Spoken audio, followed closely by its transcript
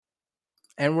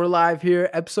And we're live here,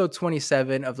 episode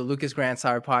 27 of the Lucas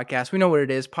Grandsire podcast. We know what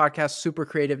it is. Podcast, super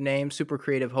creative name, super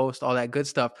creative host, all that good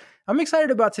stuff. I'm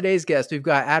excited about today's guest. We've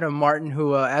got Adam Martin,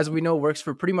 who, as we know, works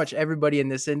for pretty much everybody in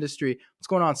this industry. What's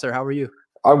going on, sir? How are you?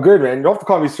 I'm good, man. You don't have to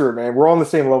call me sir, man. We're all on the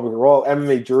same level. We're all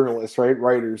MMA journalists, right?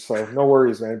 Writers, so no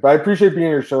worries, man. But I appreciate being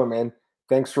on your show, man.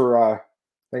 Thanks for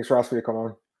asking me to come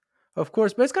on. Of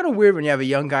course, but it's kind of weird when you have a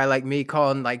young guy like me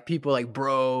calling like people like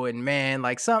bro and man.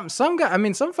 Like some guy. I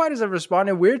mean, some fighters have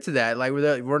responded weird to that. Like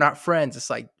we're not friends. It's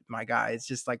like my guy. It's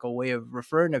just like a way of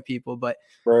referring to people. But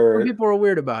some Right, people are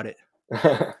weird about it.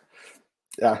 right.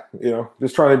 Yeah,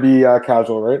 just trying to be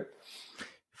casual, right?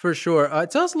 For sure.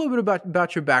 Tell us a little bit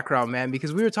about your background, man,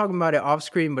 because we were talking about it off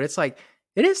screen, but it's like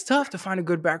it is tough to find a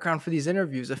good background for these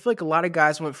interviews. I feel like a lot of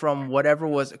guys went from whatever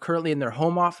was currently in their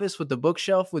home office with the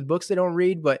bookshelf with books they don't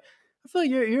read, but I feel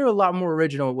like you're a lot more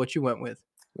original with what you went with.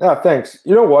 Yeah, thanks.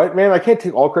 You know what, man? I can't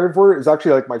take all credit for it. It's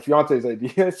actually like my fiance's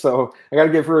idea, so I got to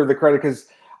give her the credit because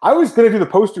I was gonna do the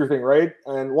poster thing, right?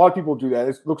 And a lot of people do that.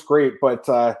 It looks great, but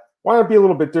why not be a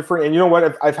little bit different? And you know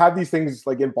what? I've had these things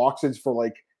like in boxes for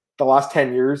like the last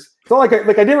 10 years. It's not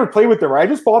like I never played with them, right?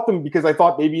 I just bought them because I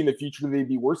thought maybe in the future they'd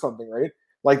be worth something, right?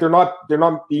 Like they're not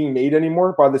being made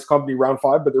anymore by this company Round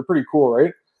Five, but they're pretty cool,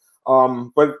 right?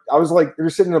 But I was like,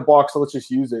 they're sitting in a box, so let's just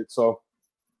use it. So,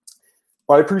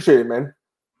 but I appreciate it, man.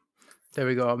 There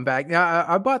we go. I'm back. Now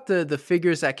I bought the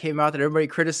figures that came out that everybody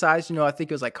criticized. You know, I think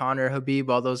it was like Connor, Habib,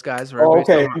 all those guys where Oh, everybody's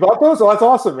talking okay. about. You got those? Oh, that's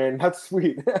awesome, man. That's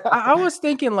sweet. I was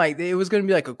thinking like it was gonna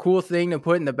be like a cool thing to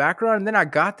put in the background, and then I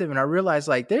got them and I realized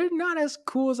like they're not as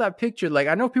cool as I pictured. Like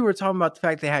I know people were talking about the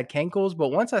fact they had cankles, but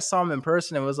once I saw them in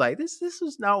person, it was like this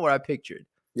was not what I pictured.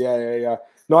 Yeah.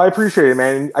 No, I appreciate it,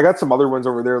 man. I got some other ones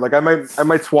over there. Like I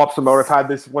might swap some out. I've had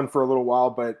this one for a little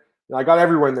while, but I got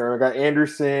everyone there. I got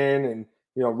Anderson and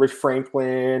Rich Franklin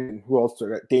and who else? I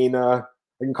got Dana.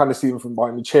 I can kind of see them from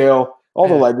behind me. Chael, all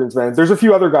the Yeah. legends, man. There's a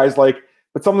few other guys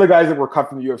but some of the guys that were cut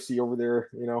from the UFC over there,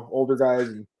 older guys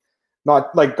and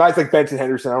not like guys like Benson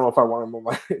Henderson. I don't know if I want him on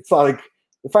my. It's not like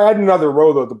if I had another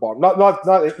row though at the bottom.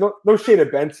 No shade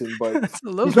at Benson, but It's a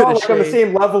little he's bit not of like on the shade.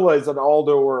 same level as an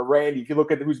Aldo or a Randy. If you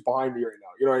look at who's behind me right now,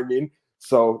 you know what I mean.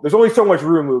 So there's only so much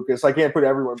room, Lucas. I can't put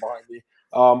everyone behind me.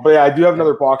 But yeah, I do have Yeah.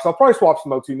 another box. I'll probably swap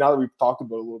some out too. Now that we've talked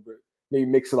about it a little bit, maybe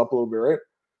mix it up a little bit, right?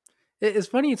 It's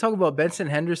funny you talk about Benson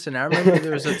Henderson. I remember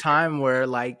there was a time where,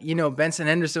 like, Benson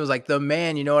Henderson was like the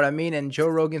man, you know what I mean? And Joe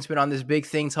Rogan's been on this big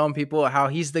thing telling people how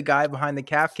he's the guy behind the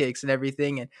calf kicks and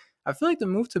everything. And I feel like the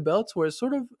move to Bellator has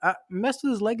sort of messed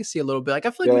with his legacy a little bit. Like,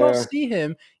 I feel like we don't Yeah. see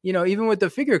him, even with the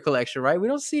figure collection, right? We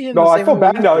don't see him No, the I same feel way we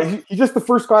bad used now. to. He's just the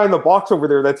first guy in the box over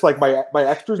there. That's like my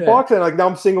extras Yeah. box, and like now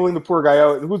I'm singling the poor guy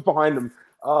out. Who's behind him?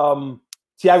 Thiago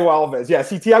Alves. Yeah,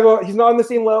 see, Thiago, he's not on the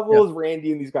same Yeah. level as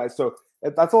Randy and these guys. So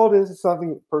that's all it is. It's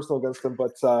nothing personal against him,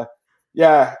 but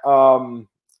yeah.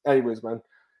 Anyways, man.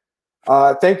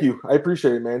 Thank you. I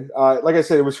appreciate it, man. Like I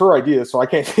said, it was her idea, so I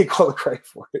can't take all the credit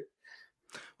for it.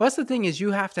 Well, that's the thing is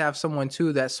you have to have someone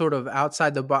too that's sort of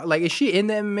outside the box. Like, is she in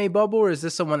the MMA bubble or is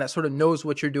this someone that sort of knows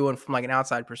what you're doing from like an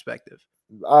outside perspective?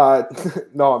 Uh,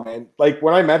 no, man. Like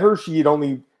when I met her, she had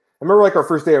only. I remember like our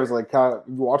first day. I was like, "You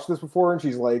watched this before?" And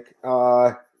she's like,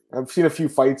 "I've seen a few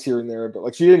fights here and there, but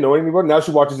like she didn't know anything about it. Now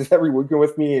she watches it every weekend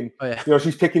with me, and Oh, yeah.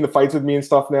 she's picking the fights with me and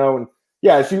stuff now. And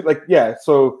yeah,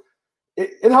 So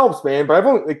it helps, man. But I've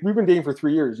only like we've been dating for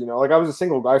 3 years. Like I was a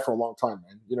single guy for a long time,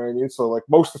 man. You know what I mean? So like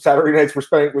most of Saturday nights were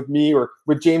spent with me or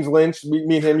with James Lynch. Me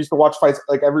and him used to watch fights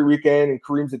like every weekend, and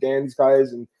Kareem Zidane, these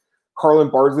guys, and Carlin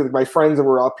Bardsley, like my friends that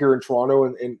were up here in Toronto,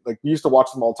 and like we used to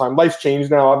watch them all the time. Life's changed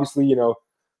now, obviously.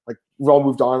 Like we've all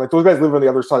moved on. Like those guys live on the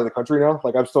other side of the country now.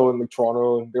 Like I'm still in like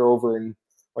Toronto, and they're over in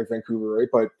like Vancouver, right?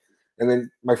 But and then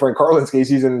my friend Carlin's case,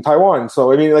 he's in Taiwan.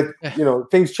 So I mean, like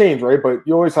things change, right? But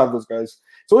you always have those guys.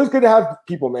 It's always good to have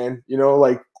people, man.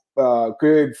 Like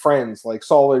good friends, like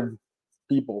solid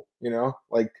people.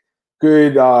 Like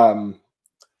good.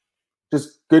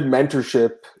 Just good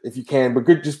mentorship if you can, but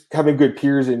just having good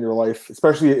peers in your life,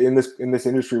 especially in this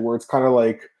industry where it's kind of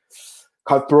like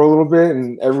cutthroat a little bit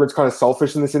and everyone's kind of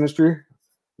selfish in this industry.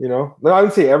 I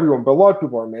wouldn't say everyone, but a lot of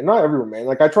people are, man. Not everyone, man.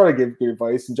 Like I try to give good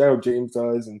advice, and I know James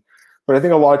does, but I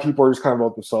think a lot of people are just kind of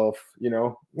about themselves.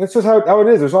 That's just how it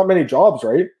is. There's not many jobs,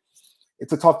 right?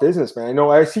 It's a tough business, man. I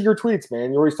know. I see your tweets,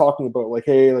 man. You're always talking about like,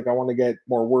 hey, like I want to get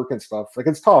more work and stuff. Like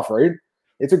it's tough, right?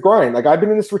 It's a grind. Like I've been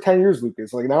in this for 10 years,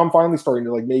 Lucas. Like now I'm finally starting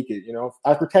to like make it,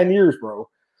 after 10 years, bro.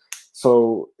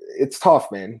 So it's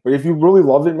tough, man. But if you really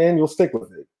love it, man, you'll stick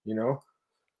with it.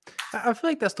 I feel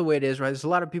like that's the way it is, right? There's a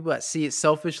lot of people that see it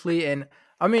selfishly, and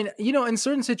I mean, in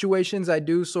certain situations, I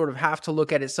do sort of have to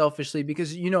look at it selfishly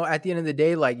because, at the end of the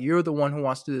day, like you're the one who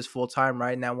wants to do this full time,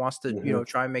 right? And that wants to, Hmm.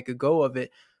 try and make a go of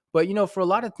it. But, for a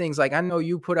lot of things, like I know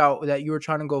you put out that you were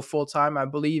trying to go full time. I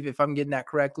believe, if I'm getting that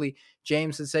correctly,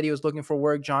 James had said he was looking for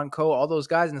work, John Coe, all those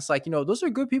guys. And it's like, those are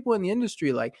good people in the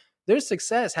industry. Like their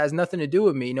success has nothing to do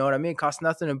with me. You know what I mean? It costs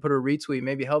nothing to put a retweet,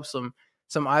 maybe help some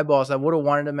eyeballs. I would have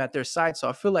wanted them at their side. So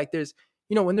I feel like there's,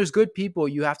 when there's good people,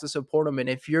 you have to support them. And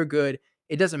if you're good,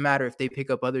 it doesn't matter if they pick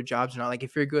up other jobs or not. Like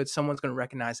if you're good, someone's going to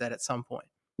recognize that at some point.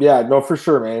 Yeah, no, for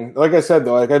sure, man. Like I said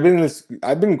though, like I've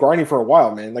been grinding for a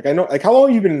while, man. Like I know, like how long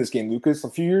have you been in this game, Lucas? A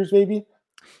few years, maybe.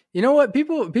 You know what?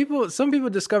 Some people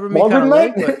discover me Longer kind than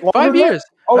of late, but that. Longer 5 than that. years.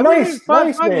 Oh, I've been here nice,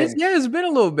 nice, five. man. It's been a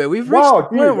little bit. We've reached Wow, the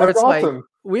point dude, where that's it's like awesome.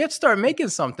 we have to start making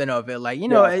something of it. Like Yeah,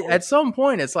 of at course. some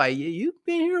point, it's like you've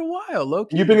been here a while, low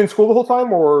You've key. been in school the whole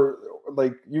time, or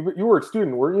like you were a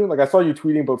student, weren't you? Like I saw you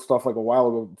tweeting about stuff like a while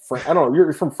ago. I don't know.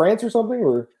 You're from France or something,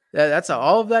 or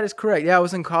All of that is correct. Yeah, I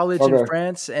was in college in okay.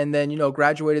 France, and then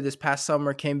graduated this past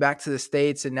summer, came back to the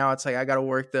States, and now it's like I got to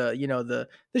work the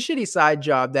shitty side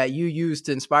job that you use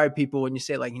to inspire people when you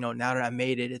say like now that I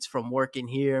made it, it's from working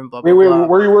here and blah Wait, blah wait, blah.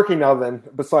 where are you working now then?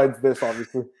 Besides this,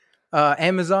 obviously.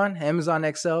 Amazon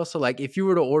XL. So like if you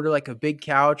were to order like a big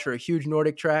couch or a huge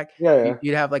Nordic track, Yeah, yeah.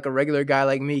 you'd have like a regular guy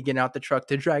like me getting out the truck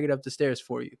to drag it up the stairs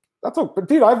for you. That's okay. But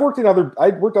dude, I worked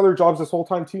other jobs this whole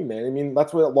time too, man. I mean,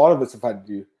 that's what a lot of us have had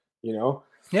to do, you know.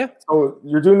 Yeah. So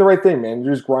you're doing the right thing, man.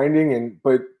 You're just grinding,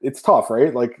 but it's tough,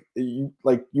 right? Like you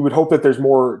would hope that there's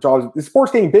more jobs. The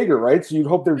sport's getting bigger, right? So you'd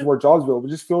hope there's more jobs available.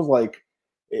 It just feels like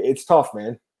it's tough,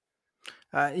 man.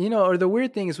 Or the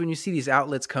weird thing is when you see these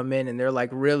outlets come in and they're like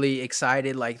really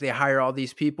excited, like they hire all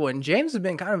these people. And James has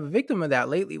been kind of a victim of that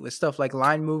lately with stuff like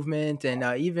line movement and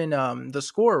even the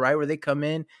score, right? Where they come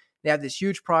in, they have this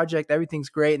huge project, everything's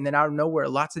great. And then out of nowhere,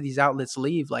 lots of these outlets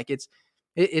leave. Like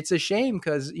it's a shame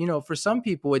because, for some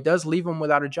people, it does leave them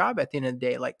without a job at the end of the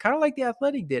day, like kind of like the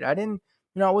Athletic did. I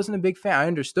wasn't a big fan. I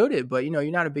understood it, but,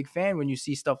 you're not a big fan when you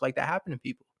see stuff like that happen to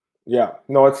people. Yeah,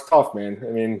 no, it's tough, man.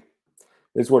 I mean,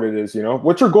 it's what it is, you know.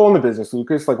 What's your goal in the business,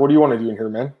 Lucas? Like, what do you want to do in here,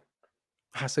 man?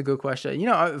 That's a good question.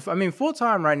 I mean, full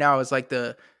time right now is like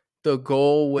the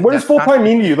goal. What does That's full not. time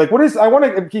mean to you? Like, what is?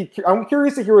 I'm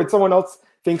curious to hear what someone else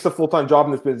thinks a full time job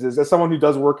in this business. As someone who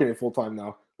does work in it full time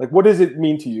now, like, what does it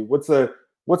mean to you? What's a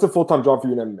full time job for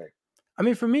you in MMA? I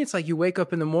mean, for me, it's like you wake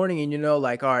up in the morning and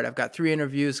like, all right, I've got 3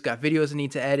 interviews, got videos I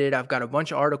need to edit, I've got a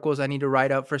bunch of articles I need to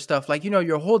write up for stuff. Like,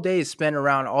 your whole day is spent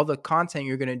around all the content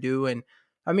you're gonna do. And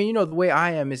I mean, the way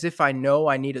I am is if I know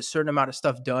I need a certain amount of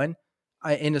stuff done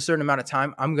in a certain amount of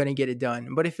time, I'm gonna get it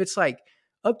done. But if it's like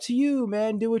up to you,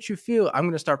 man, do what you feel, I'm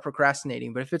gonna start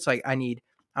procrastinating. But if it's like I need,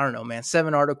 I don't know, man,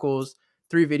 7 articles,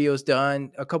 3 videos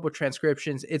done, a couple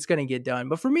transcriptions, it's gonna get done.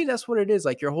 But for me, that's what it is.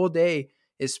 Like your whole day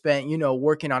is spent,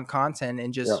 working on content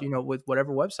and Yeah. just, with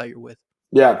whatever website you're with.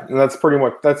 Yeah, and that's pretty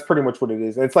much what it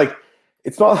is. And it's like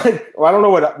it's not like well, I don't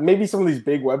know what maybe some of these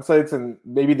big websites and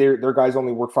maybe their guys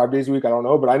only work 5 days a week. I don't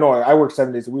know, but I know I work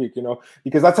 7 days a week. You know,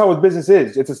 because that's how business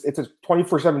is. It's a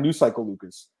 24/7 news cycle,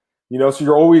 Lucas. You know, so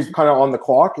you're always kind of on the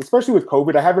clock, especially with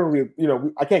COVID. I haven't really,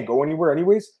 I can't go anywhere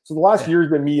anyways. So the last year has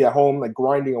been me at home, like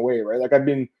grinding away, right? Like I've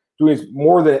been doing this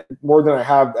more than I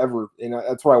have ever, and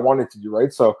that's what I wanted to do,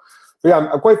 right? So, but yeah,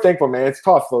 I'm quite thankful, man. It's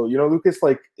tough though, Lucas.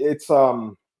 Like it's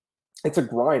a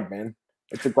grind, man.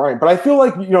 It's a grind. But I feel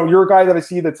like you're a guy that I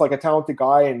see that's like a talented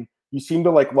guy, and you seem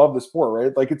to like love the sport,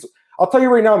 right? Like it's. I'll tell you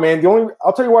right now, man.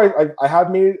 I'll tell you why I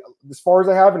have made it as far as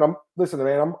I have, and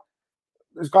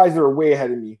there's guys that are way ahead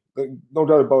of me, like, no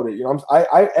doubt about it.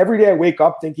 I every day I wake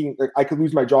up thinking like I could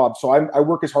lose my job, so I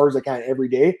work as hard as I can every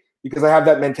day because I have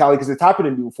that mentality. Because it's happened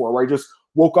to me before, where I just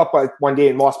woke up one day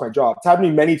and lost my job. It's happened to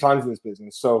me many times in this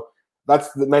business, so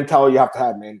that's the mentality you have to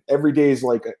have, man. Every day is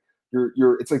like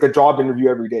it's like a job interview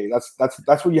every day.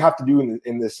 That's what you have to do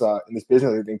in this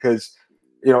business, I think, because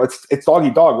it's dog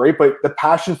eat dog, right? But the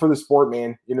passion for the sport,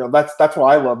 man, that's what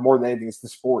I love more than anything. It's the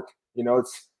sport,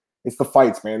 it's the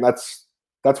fights, man.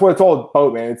 That's what it's all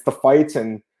about, man. It's the fights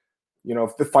and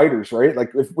the fighters, right?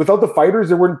 Like without the fighters,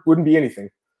 there wouldn't be anything.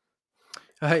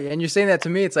 And you're saying that to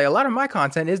me, it's like a lot of my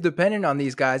content is dependent on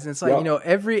these guys. And it's like, Yep.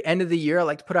 Every end of the year, I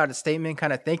like to put out a statement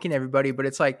kind of thanking everybody, but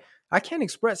it's like, I can't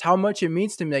express how much it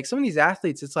means to me. Like some of these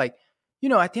athletes, it's like,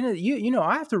 at the end of the year,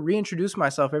 I have to reintroduce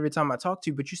myself every time I talk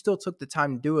to you, but you still took the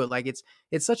time to do it. Like it's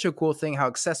such a cool thing how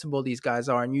accessible these guys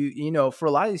are. And for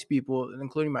a lot of these people,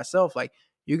 including myself, like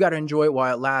you got to enjoy it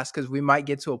while it lasts. Cause we might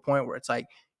get to a point where it's like,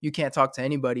 you can't talk to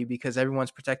anybody because everyone's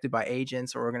protected by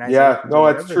agents or organizations. Yeah, no,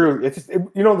 it's true. It's just,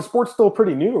 the sport's still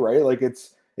pretty new, right? Like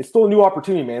it's still a new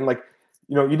opportunity, man. Like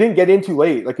you didn't get in too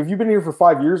late. Like if you've been here for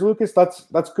 5 years, Lucas,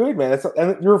 that's good, man.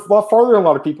 And you're a lot farther than a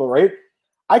lot of people, right?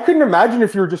 I couldn't imagine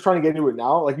if you were just trying to get into it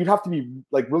now. Like you'd have to be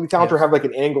like really talented or have like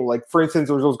an angle. Like for instance,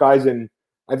 there's those guys in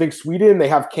I think Sweden. They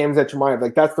have Cam Zetchemayev.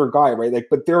 Like that's their guy, right? Like,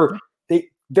 but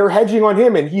they're hedging on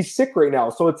him, and he's sick right now.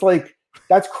 So it's like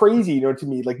that's crazy, to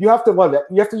me. Like you have to love it.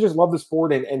 You have to just love the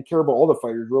sport and care about all the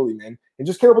fighters, really, man. And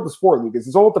just care about the sport, Lucas.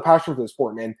 It's all about the passion for the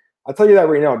sport, man. I'll tell you that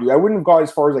right now, dude. I wouldn't have got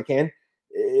as far as I can,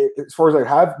 as far as I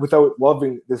have, without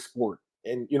loving this sport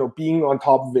and being on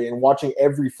top of it and watching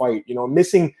every fight.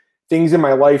 Missing things in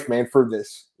my life, man, for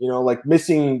this. Like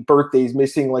missing birthdays,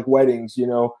 missing like weddings.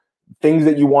 Things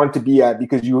that you wanted to be at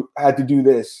because you had to do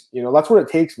this. That's what it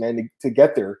takes, man, to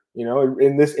get there.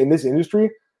 In this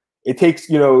industry, it takes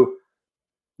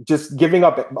just giving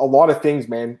up a lot of things,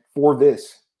 man, for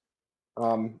this.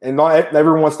 And not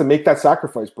everyone wants to make that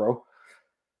sacrifice, bro.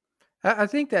 I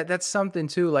think that's something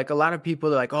too. Like a lot of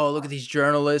people are like, oh, look at these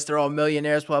journalists. They're all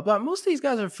millionaires, blah, blah. Most of these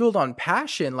guys are fueled on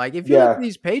passion. Like if you look at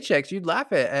these paychecks, you'd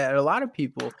laugh at a lot of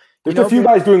people. There's a few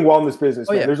guys doing well in this business,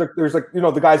 man. Yeah. There's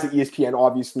the guys at ESPN,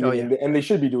 obviously, and they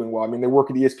should be doing well. I mean, they work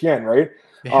at ESPN, right?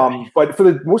 Yeah. But for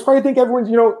the most part, I think everyone's,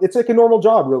 it's like a normal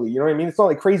job, really. You know what I mean? It's not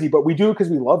like crazy, but we do it because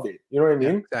we love it. You know what I mean?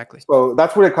 Yeah, exactly. So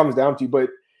that's what it comes down to. But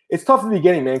it's tough in the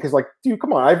beginning, man, because like, dude,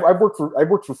 come on, I've worked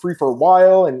for free for a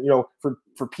while, and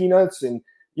for peanuts, and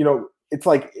it's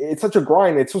like it's such a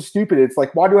grind. It's so stupid. It's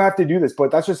like, why do I have to do this? But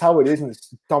that's just how it is in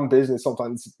this dumb business.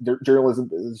 Sometimes journalism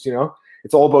business,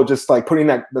 it's all about just like putting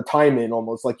the time in.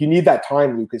 Almost like you need that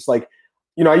time, Lucas. Like,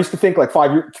 I used to think like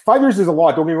 5 years. 5 years is a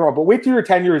lot. Don't get me wrong, but wait till you're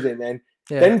 10 years in, man.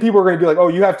 Yeah. Then people are going to be like, oh,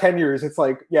 you have 10 years. It's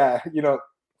like, yeah,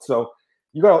 So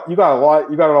you got a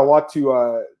lot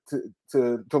to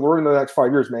learn in the next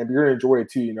 5 years, man. But you're gonna enjoy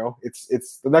it too.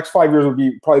 It's the next 5 years will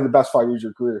be probably the best 5 years of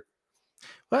your career.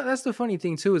 Well, that's the funny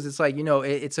thing too, is it's like,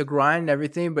 it's a grind and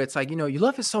everything, but it's like, you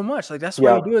love it so much. Like that's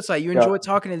why you do it. It's like you enjoy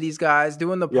talking to these guys,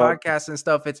 doing the podcast and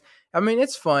stuff. It's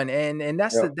fun. And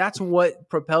that's what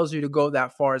propels you to go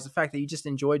that far, is the fact that you just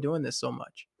enjoy doing this so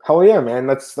much. Hell yeah, man.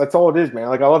 That's all it is, man.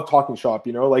 Like I love talking shop,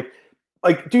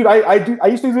 like, dude, I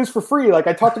used to do this for free. Like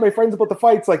I talked to my friends about the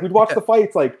fights. Like we'd watch the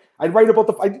fights. Like I'd write about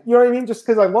the fight. You know what I mean? Just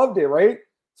because I loved it, right?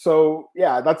 So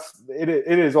yeah,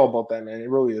 it is all about that, man. It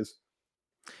really is.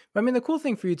 I mean, the cool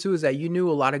thing for you too is that you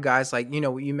knew a lot of guys, like,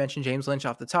 you mentioned James Lynch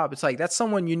off the top. It's like, that's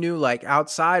someone you knew like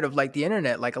outside of like the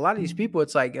internet. Like a lot of these people,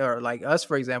 it's like, or like us,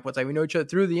 for example, it's like we know each other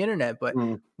through the internet. But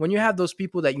when you have those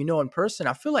people that in person,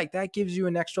 I feel like that gives you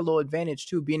an extra little advantage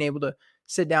too, being able to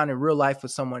sit down in real life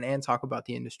with someone and talk about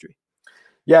the industry.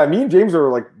 Yeah, me and James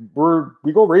are like,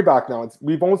 we go way back now.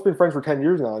 We've almost been friends for 10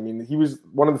 years now. I mean, he was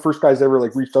one of the first guys that ever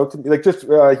like reached out to me. Like just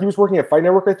he was working at Fight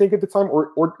Network, I think, at the time,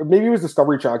 or maybe it was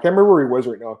Discovery Channel. I can't remember where he was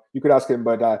right now. You could ask him,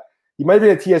 but he might have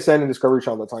been at TSN and Discovery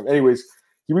Channel at the time. Anyways,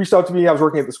 he reached out to me. I was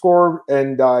working at the Score,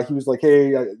 and he was like,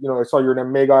 "Hey, I saw you're an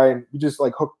MMA guy," and we just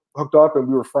like hooked up, and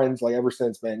we were friends like ever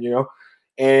since, man.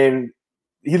 And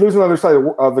he lives on the other side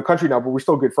of the country now, but we're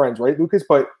still good friends, right, Lucas?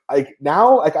 But like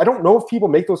now, like I don't know if people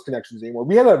make those connections anymore.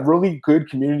 We had a really good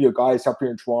community of guys up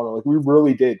here in Toronto. Like we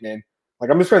really did, man.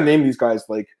 Like I'm just trying to name these guys,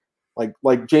 like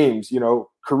James,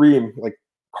 Kareem, like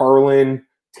Carlin,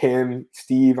 Tim,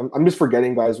 Steve. I'm just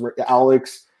forgetting guys.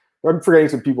 Alex. I'm forgetting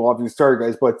some people, obviously, sorry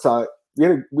guys, but we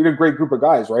had a great group of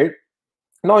guys, right?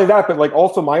 Not only that, but like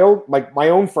also my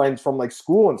own friends from like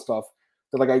school and stuff.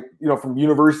 That like from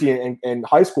university and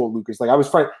high school, Lucas. Like I was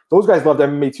those guys loved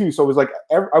MMA too. So it was like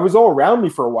I was all around me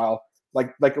for a while,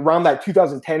 like around that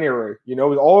 2010 era. It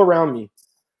was all around me,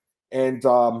 and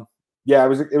yeah, it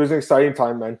was an exciting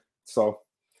time, man. So,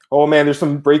 oh man, there's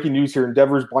some breaking news here.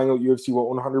 Endeavor's buying out UFC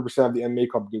 100% of the MMA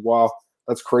company. Wow,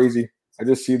 that's crazy. I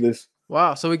just see this.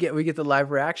 Wow, so we get the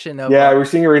live reaction of we're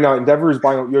seeing it right now. Endeavor is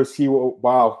buying out UFC.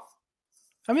 Wow.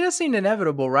 I mean, that seemed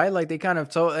inevitable, right? Like they kind of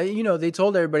told, they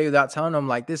told everybody without telling them,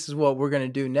 like, this is what we're going to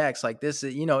do next. Like this,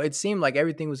 it seemed like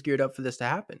everything was geared up for this to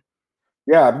happen.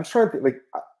 Yeah, I'm just trying to think, like,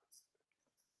 I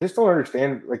just don't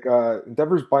understand. Like,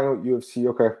 Endeavor's buying out UFC.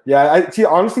 Okay. Yeah, I see,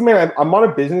 honestly, man, I'm not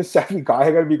a business savvy guy.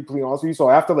 I got to be completely honest with you. So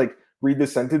I have to, like, read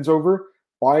this sentence over.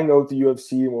 Buying out the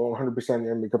UFC, 100% the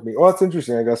MMA company. Oh, that's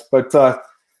interesting, I guess. But,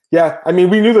 yeah, I mean,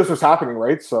 we knew this was happening,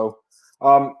 right? So,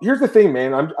 here's the thing,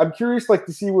 man. I'm curious, like,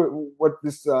 to see what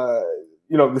this,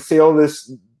 the sale of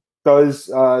this does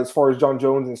as far as John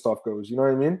Jones and stuff goes. You know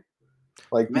what I mean?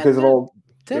 Like, man, because of all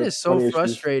that is so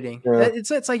frustrating. Yeah.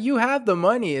 It's like you have the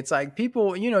money. It's like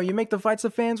people, you make the fights the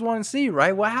fans want to see,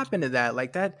 right? What happened to that?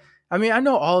 Like that. I mean, I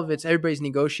know all of everybody's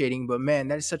negotiating, but man,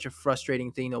 that is such a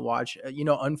frustrating thing to watch.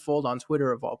 Unfold on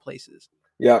Twitter of all places.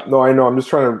 Yeah, no, I know. I'm just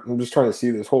trying to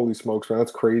see this. Holy smokes, man,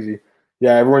 that's crazy.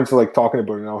 Yeah, everyone's like talking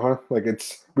about it now, huh? Like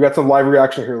we got some live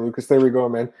reaction here, Lucas. There we go,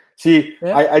 man. See,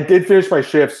 Yeah. I did finish my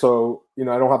shift, so I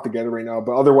don't have to get it right now.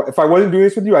 But otherwise, if I wasn't doing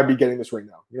this with you, I'd be getting this right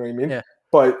now. You know what I mean? Yeah.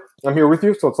 But I'm here with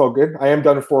you, so it's all good. I am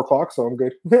done at 4 o'clock, so I'm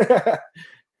good.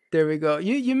 There we go.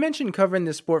 You mentioned covering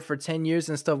this sport for 10 years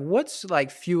and stuff. What's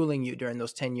like fueling you during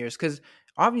those 10 years? Because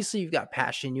obviously you've got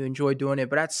passion, you enjoy doing it,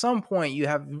 but at some point you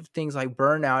have things like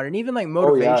burnout and even like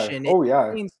Oh yeah, motivation. It oh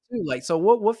yeah. things too. Like, so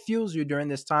what fuels you during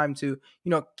this time to,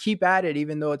 keep at it,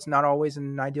 even though it's not always in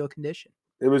an ideal condition?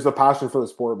 It was the passion for the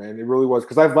sport, man. It really was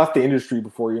because I've left the industry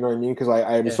before. You know what I mean? Because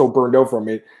I was Yeah. so burned out from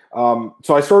it.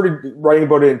 So I started writing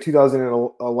about it in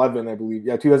 2011, I believe.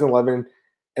 Yeah, 2011,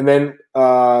 and then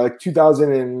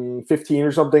 2015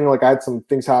 or something. Like I had some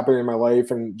things happen in my life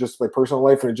and just my personal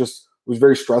life, and it just was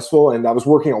very stressful. And I was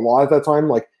working a lot at that time.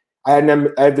 Like I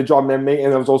had the job in MMA,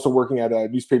 and I was also working at a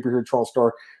newspaper here, Toronto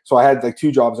Star. So I had like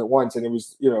 2 jobs at once, and it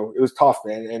was it was tough,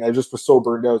 man. And I just was so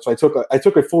burned out. So I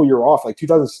took a full year off, like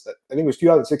 2000. I think it was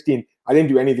 2016. I didn't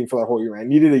do anything for that whole year, man. I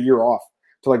needed a year off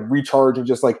to like recharge and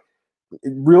just like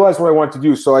realize what I wanted to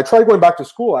do. So I tried going back to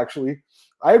school. Actually,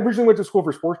 I originally went to school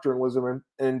for sports journalism,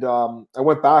 and I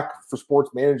went back for sports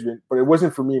management, but it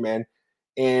wasn't for me, man.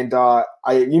 And I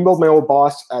emailed my old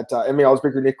boss at MMA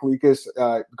Osbaker, Nick Kalikas,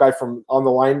 guy from On the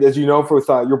Line, as you know, with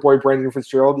your boy Brandon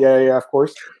Fitzgerald. Yeah, of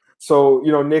course. So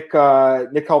Nick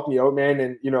helped me out, man,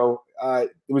 and it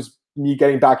was me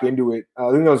getting back into it.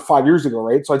 I think that was 5 years ago,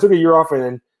 right? So I took a year off, and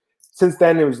then since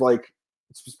then it was like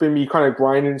it's just been me kind of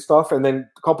grinding and stuff. And then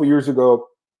a couple years ago,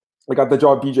 I got the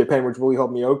job at BJ Penn, which really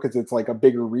helped me out because it's like a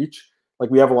bigger reach. Like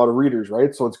we have a lot of readers,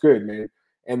 right? So it's good, man.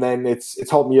 And then it's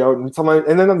helped me out.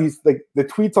 And then on these like the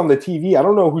tweets on the TV, I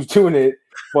don't know who's doing it,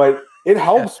 but it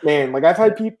helps, man. Like I've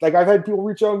had people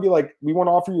reach out and be like, "We want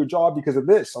to offer you a job because of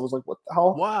this." I was like, "What the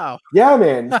hell?" Wow. Yeah,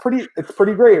 man. It's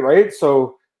pretty great, right?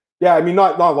 So yeah, I mean,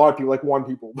 not a lot of people, like one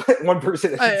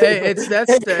person. Hey, that's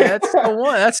the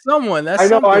one. That's someone. That's I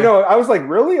know. something. I was like,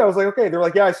 really? I was like, okay. They're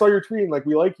like, yeah, I saw your tweet and like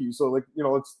we like you. So like,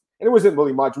 and it wasn't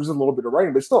really much. It was just a little bit of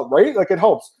writing, but still, right? Like it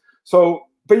helps. So,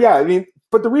 but yeah, I mean,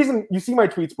 but the reason you see my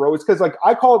tweets, bro, is because like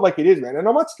I call it like it is, man. And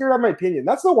I'm not scared of my opinion.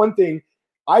 That's the one thing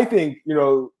I think,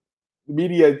 the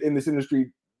media in this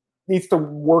industry needs to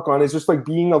work on is just like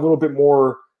being a little bit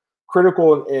more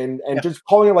critical and Yeah. just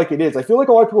calling it like it is. I feel like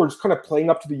a lot of people are just kind of playing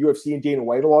up to the UFC and Dana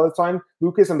White a lot of the time.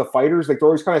 Lucas and the fighters, like they're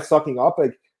always kind of sucking up,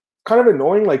 like kind of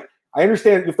annoying. Like I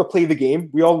understand you have to play the game.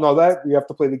 We all know that you have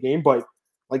to play the game, but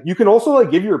like you can also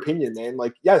like give your opinion, man.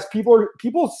 Like yes, people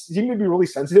seem to be really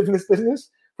sensitive in this business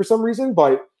for some reason,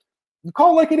 but you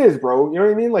call it like it is, bro. You know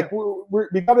what I mean? Like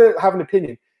we gotta have an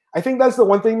opinion. I think that's the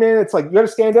one thing, man. It's like you gotta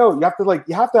stand out. You have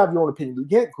to have your own opinion. You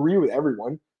can't agree with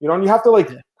everyone, and you have to like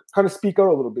kind of speak out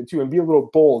a little bit too and be a little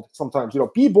bold sometimes.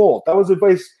 Be bold. That was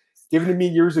advice given to me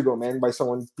years ago, man, by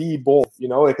someone. Be bold.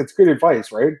 Like it's good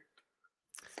advice, right?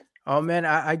 Oh man,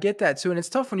 I get that too, and it's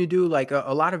tough when you do like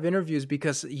a lot of interviews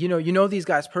because you know these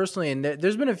guys personally, and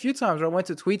there's been a few times where I went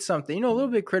to tweet something, a little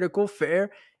bit critical,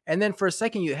 fair, and then for a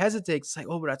second you hesitate. It's like,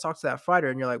 oh, but I talked to that fighter,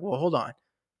 and you're like, well, hold on,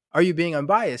 are you being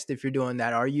unbiased if you're doing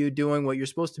that? Are you doing what you're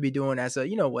supposed to be doing as a,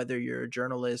 whether you're a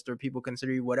journalist or people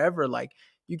consider you whatever? Like,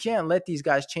 you can't let these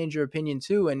guys change your opinion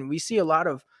too. And we see a lot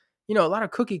of, a lot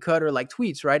of cookie cutter like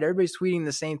tweets, right? Everybody's tweeting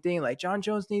the same thing, like John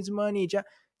Jones needs money.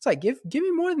 It's like, give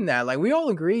me more than that. Like, we all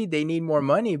agree they need more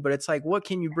money, but it's like, what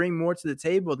can you bring more to the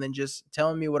table than just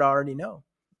telling me what I already know?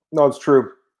 No, it's true.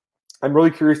 I'm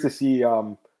really curious to see,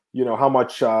 how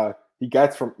much he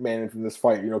gets from this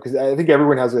fight, because I think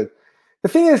everyone has a. The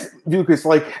thing is, Duke, is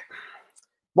like a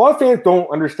lot of fans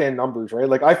don't understand numbers, right?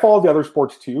 Like I follow the other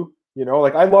sports too,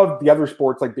 like I loved the other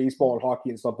sports like baseball and hockey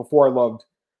and stuff before I loved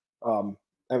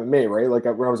MMA, right? Like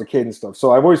when I was a kid and stuff.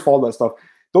 So I've always followed that stuff.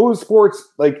 Those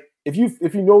sports, like if you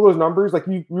know those numbers, like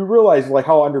you realize like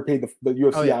how underpaid the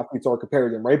UFC athletes are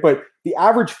compared to them, right? But the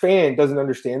average fan doesn't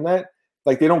understand that.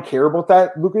 Like they don't care about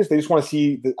that, Lucas. They just want to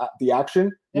see the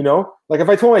action, Like if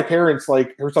I told my parents,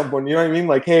 like, or someone, you know what I mean?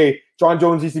 Like, hey, John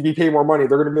Jones needs to be paid more money.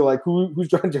 They're gonna be like, who's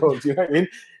John Jones? You know what I mean?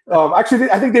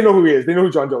 Actually, I think they know who he is. They know who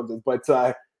John Jones is, but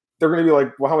they're gonna be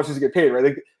like, well, how much does he get paid, right?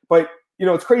 Like, but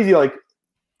it's crazy. Like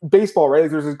baseball, right? Like,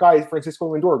 there's this guy,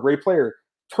 Francisco Lindor, great player,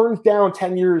 turns down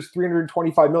 10 years,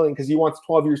 325 million because he wants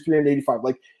 12 years, 385.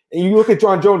 Like, and you look at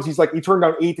John Jones, he's like, he turned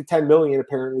down 8 to 10 million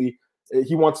apparently.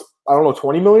 He wants, I don't know,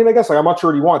 20 million, I guess. Like, I'm not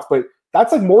sure what he wants, but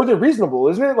that's like more than reasonable,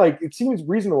 isn't it? Like, it seems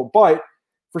reasonable, but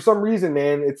for some reason,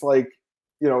 man, it's like,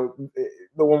 they don't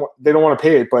want to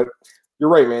pay it. But you're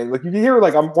right, man. Like, you can hear,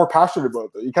 like, I'm more passionate about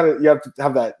it. You have to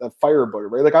have that fire about it,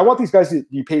 right? Like, I want these guys to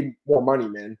be paid more money,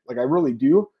 man. Like, I really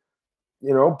do,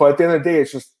 But at the end of the day,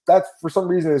 it's just that's for some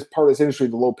reason is part of this industry,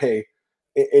 the low pay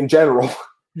in general.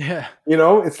 Yeah. You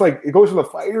know, it's like it goes from the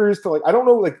fighters to like I don't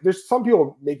know, like there's some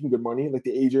people making good money, like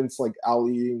the agents, like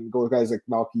Ali and guys like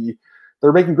Malky,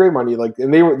 they're making great money. Like,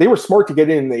 and they were smart to get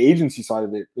in the agency side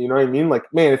of it. You know what I mean? Like,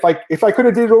 man, if I could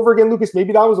have did it over again, Lucas,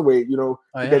 maybe that was a way, you know,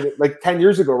 Oh to yeah. get it like 10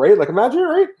 years ago, right? Like, imagine,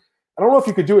 right? I don't know if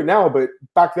you could do it now, but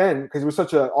back then, because it was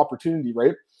such an opportunity,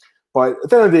 right? But at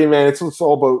the end of the day, man, it's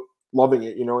all about loving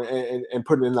it, you know, and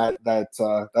putting in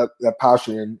that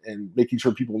passion and making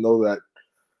sure people know that.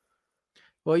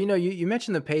 Well, you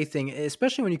mentioned the pay thing,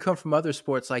 especially when you come from other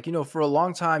sports. Like, for a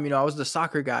long time, I was the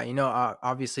soccer guy.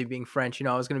 Obviously being French,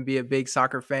 I was going to be a big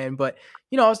soccer fan. But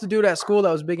I was the dude at school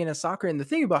that was big into soccer. And the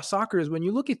thing about soccer is when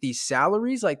you look at these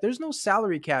salaries, like, there's no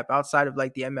salary cap outside of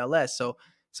like the MLS. So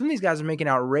some of these guys are making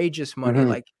outrageous money, Mm-hmm.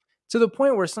 like to the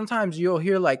point where sometimes you'll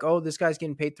hear like, "Oh, this guy's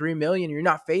getting paid 3 million." You're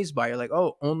not phased by it. You're like,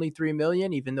 "Oh, only 3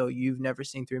 million," even though you've never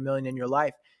seen 3 million in your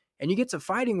life. And you get to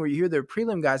fighting where you hear their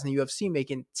prelim guys in the UFC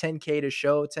making 10K to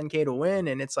show, 10K to win.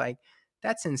 And it's like,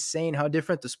 that's insane how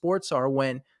different the sports are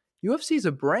when UFC is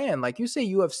a brand. Like, you say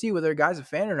UFC, whether a guy's a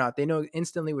fan or not, they know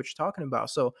instantly what you're talking about.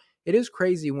 So it is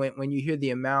crazy when you hear the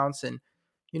amounts. And,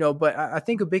 but I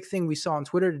think a big thing we saw on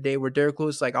Twitter today where Derek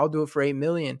Lewis, like, I'll do it for 8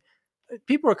 million.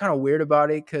 People are kind of weird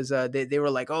about it because they were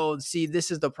like, oh, see,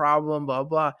 this is the problem, blah,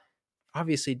 blah.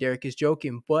 Obviously Derek is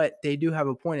joking, but they do have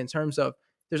a point in terms of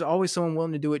there's always someone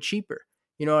willing to do it cheaper.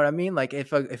 You know what I mean? Like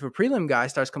if a prelim guy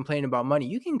starts complaining about money,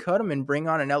 you can cut him and bring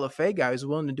on an LFA guy who's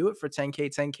willing to do it for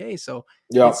 10K, 10K. So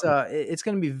Yeah. it's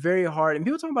going to be very hard. And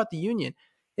people talk about the union.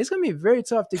 It's going to be very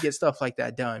tough to get stuff like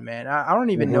that done, man. I don't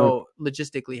even Mm-hmm. know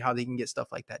logistically how they can get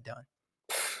stuff like that done.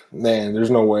 Man,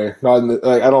 there's no way. Not in the,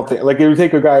 like I don't think like it would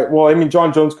take a guy. Well, I mean,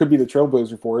 John Jones could be the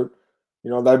trailblazer for it.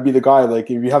 You know, that'd be the guy. Like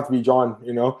if you have to be John,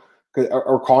 you know,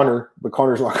 or Connor, but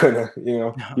Connor's not gonna. You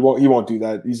know, he No. won't do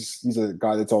that. He's a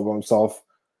guy that's all about himself.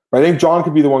 But I think John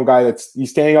could be the one guy he's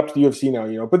standing up to the UFC now.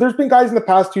 You know, but there's been guys in the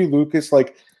past too, Lucas,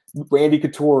 like Randy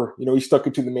Couture. You know, he stuck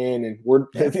it to the man, and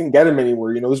Yeah. didn't get him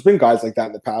anywhere. You know, there's been guys like that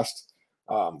in the past.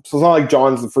 So it's not like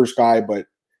John's the first guy, but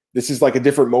this is like a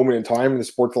different moment in time, and the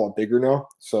sport's a lot bigger now.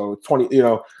 So 20, you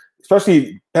know,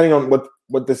 especially depending on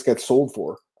what this gets sold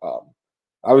for.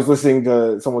 I was listening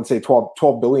to someone say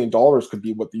 $12 billion could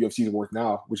be what the UFC is worth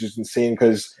now, which is insane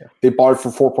because Yeah. they bought it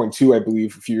for 4.2, I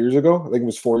believe, a few years ago. I think it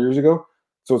was 4 years ago.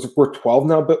 So it's worth 12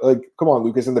 now. But like, come on,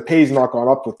 Lucas, and the pay's not gone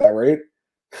up with that, right?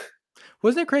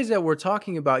 Wasn't it crazy that we're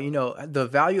talking about, the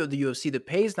value of the UFC, the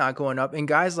pay's not going up, and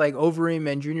guys like Overeem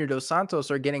and Junior Dos Santos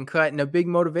are getting cut, and a big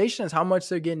motivation is how much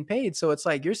they're getting paid. So it's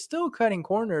like you're still cutting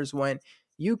corners when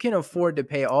you can afford to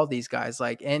pay all these guys,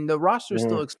 like, and the roster is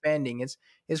still Mm-hmm. expanding.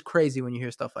 It's crazy when you hear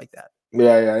stuff like that.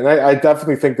 Yeah, and I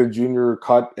definitely think the junior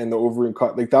cut and the Overeem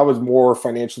cut, like that was more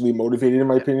financially motivated in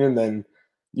my Yeah. opinion than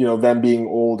them being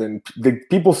old and the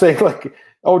people saying like,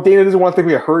 oh, Dana doesn't want them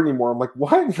to get hurt anymore. I'm like,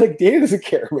 what? Like Dana doesn't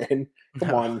care, man. Come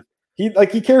No. on.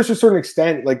 He cares to a certain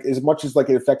extent, like as much as like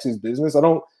it affects his business. I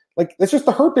don't like that's just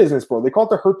the hurt business, bro. They call it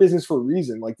the hurt business for a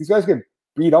reason. Like these guys get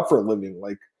beat up for a living.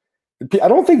 Like I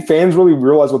don't think fans really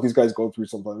realize what these guys go through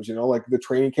sometimes, like the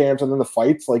training camps and then the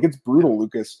fights. Like it's brutal,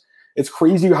 Lucas. It's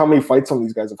crazy how many fights some of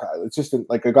these guys have had. It's just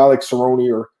like a guy like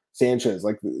Cerrone or Sanchez,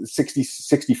 like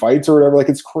 60 fights or whatever. Like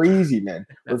it's crazy, man.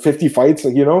 Or 50 fights,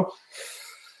 like,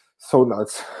 so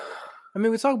nuts. I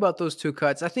mean, we talk about those two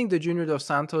cuts. I think the Junior Dos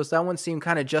Santos, that one seemed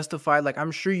kind of justified. Like,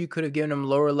 I'm sure you could have given him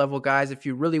lower level guys if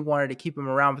you really wanted to keep him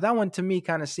around. But that one to me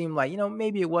kind of seemed like,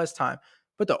 maybe it was time.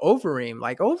 But the Overeem,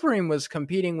 like Overeem was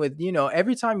competing with,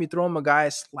 every time you throw him a guy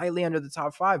slightly under the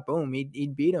top five, boom,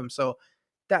 he'd beat him. So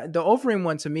that the Overeem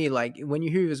one to me, like when you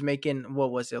hear he was making,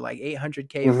 what was it, like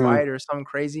 800K a Mm-hmm. fight or something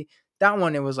crazy, that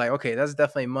one, it was like, okay, that's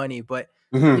definitely money. But,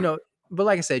 you Mm-hmm. know, but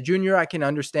like I said, Junior, I can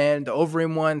understand the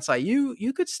Overeem one. It's like you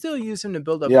could still use him to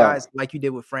build up Yeah. guys like you did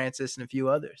with Francis and a few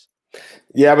others.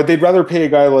 Yeah, but they'd rather pay a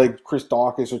guy like Chris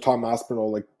Dawkins or Tom Aspinall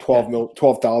like Yeah.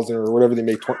 12,000 or whatever they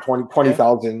make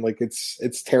 20,000. Yeah. Like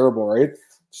it's terrible, right?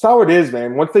 It's how it is,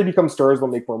 man. Once they become stars, they'll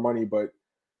make more money. But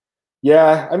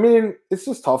yeah, I mean, it's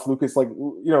just tough, Lucas. Like,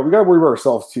 we got to worry about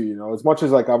ourselves too. As much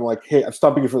as like I'm like, hey, I'm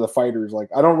stopping it for the fighters. Like,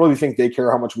 I don't really think they care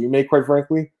how much we make, quite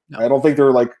frankly. No. I don't think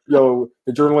they're like, yo,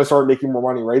 the journalists aren't making more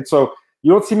money, right? So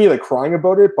you don't see me like crying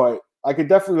about it, but I could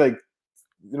definitely like,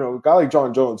 a guy like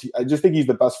John Jones. I just think he's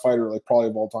the best fighter, like probably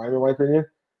of all time, in my opinion.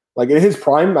 Like in his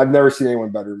prime, I've never seen anyone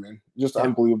better, man. Just Yeah.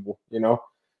 unbelievable,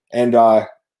 And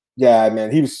yeah,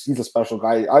 man, he's a special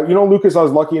guy. Lucas, I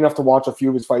was lucky enough to watch a few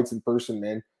of his fights in person,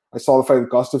 man. I saw the fight with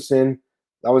Gustafsson.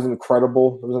 That was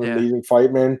incredible. It was an amazing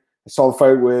fight, man. I saw the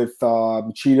fight with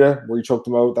Machida where he choked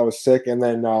him out. That was sick. And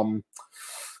then what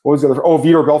was the other? Oh,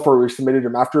 Vitor Belfort, where he submitted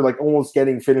him after like almost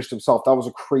getting finished himself. That was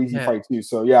a crazy fight too.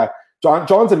 So yeah,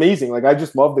 John's amazing. Like I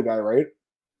just love the guy, right?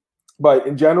 But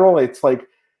in general, it's like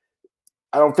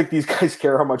I don't think these guys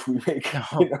care how much we make. You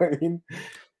No. know what I mean?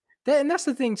 And that's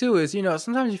the thing too is,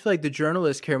 sometimes you feel like the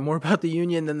journalists care more about the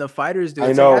union than the fighters do. I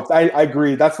It's like know. that's I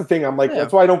agree. That's the thing. I'm like, yeah,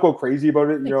 that's why I don't go crazy about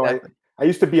it. exactly. I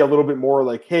used to be a little bit more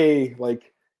like, hey,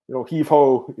 like, heave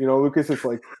ho. Lucas, it's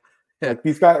Yeah. like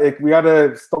these guys, like, we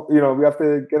gotta, we have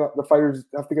to get the fighters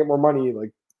have to get more money.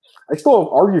 Like, I still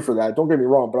argue for that. Don't get me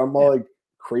wrong, but I'm not Yeah. like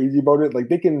crazy about it. Like,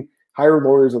 they can hire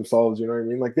lawyers themselves. You know what I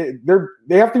mean? Like,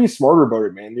 they have to be smarter about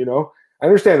it, man. I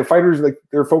understand the fighters, like,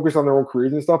 they're focused on their own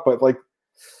careers and stuff, but like,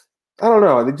 I don't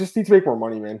know. They just need to make more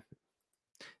money, man.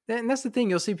 And that's the thing.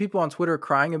 You'll see people on Twitter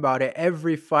crying about it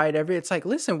every fight, it's like,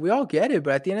 listen, we all get it,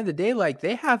 but at the end of the day, like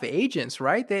they have agents,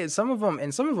 right? Some of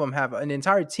them have an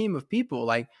entire team of people.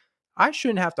 Like I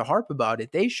shouldn't have to harp about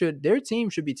it. Their team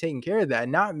should be taking care of that.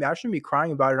 Not I shouldn't be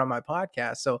crying about it on my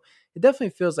podcast. So it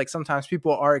definitely feels like sometimes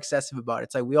people are excessive about it.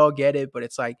 It's like we all get it, but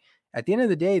it's like at the end of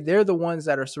the day, they're the ones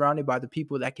that are surrounded by the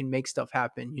people that can make stuff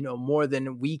happen, more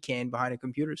than we can behind a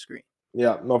computer screen.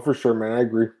 Yeah, no, for sure, man. I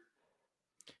agree.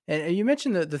 And you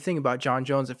mentioned the thing about John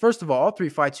Jones. And first of all three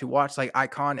fights you watched, like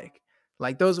iconic.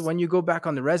 Like those, when you go back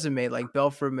on the resume, like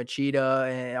Belfort, Machida,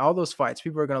 and all those fights,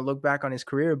 people are going to look back on his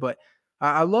career. But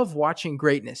I love watching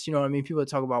greatness. You know what I mean? People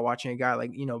talk about watching a guy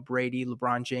like, Brady,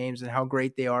 LeBron James, and how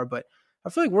great they are. But I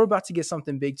feel like we're about to get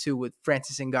something big too with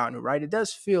Francis Ngannou, right? It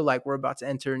does feel like we're about to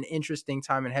enter an interesting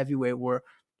time in heavyweight war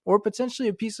or potentially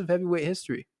a piece of heavyweight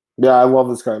history. Yeah, I love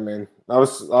this guy, man. I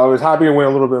was happy to win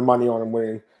a little bit of money on him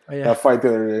winning Oh, yeah. that fight the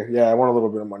other day. Yeah, I won a little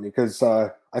bit of money because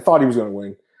I thought he was going to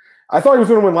win. I thought he was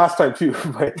going to win last time too,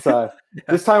 but Yeah.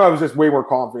 this time I was just way more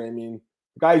confident. I mean,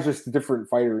 the guy's just a different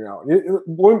fighter now.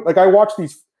 Like I watch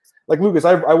these, like Lucas,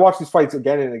 I watch these fights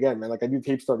again and again, man. Like I do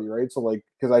tape study, right? So like,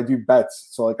 because I do bets,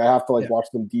 so like I have to like Yeah. watch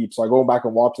them deep. So I go back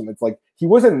and watch them. It's like he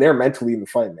wasn't there mentally in the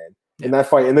fight, man. In Yeah. that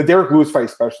fight, in the Derek Lewis fight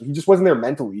especially, he just wasn't there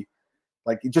mentally.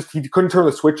 Like he couldn't turn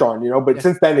the switch on, But Yeah.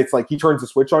 since then, it's like he turns the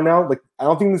switch on now. Like I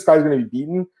don't think this guy's going to be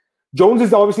beaten. Jones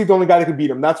is obviously the only guy that can beat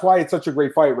him. That's why it's such a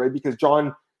great fight, right? Because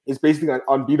John is basically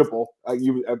unbeatable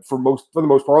for the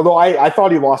most part. Although I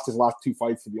thought he lost his last two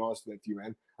fights, to be honest with you,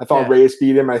 man. I thought Reyes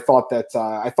beat him. I thought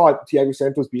Thiago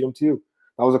Santos beat him too.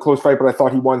 That was a close fight, but I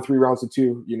thought he won 3 rounds to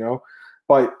 2.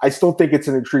 But I still think it's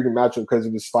an intriguing matchup because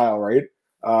of his style, right?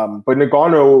 But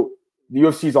Nagano, the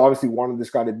UFC's obviously wanted this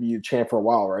guy to be a champ for a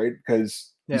while, right?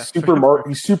 Because he's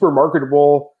super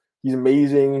marketable. He's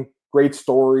amazing, great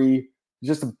story. He's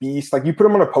just a beast. Like you put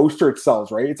him on a poster, it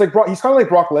sells, right? It's like he's kind of like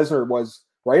Brock Lesnar was,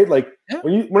 right? Like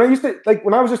when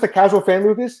I was just a casual fan,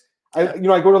 Lucas, I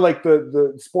go to like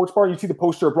the sports bar, and you see the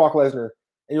poster of Brock Lesnar,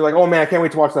 and you're like, oh man, I can't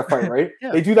wait to watch that fight, right?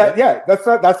 They do that,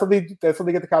 that's how they get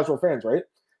the casual fans, right?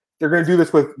 They're gonna do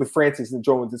this with Francis and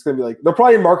Jones. It's gonna be like they'll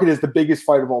probably market it as the biggest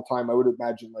fight of all time. I would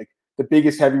imagine, like the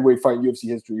biggest heavyweight fight in UFC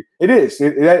history. It is.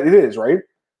 It is, right?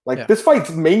 Like this fight's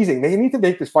amazing. They need to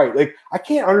make this fight. Like I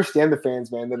can't understand the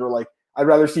fans, man, that are like, I'd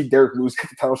rather see Derek Lewis get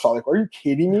the title shot. Like, are you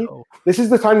kidding me? No. This is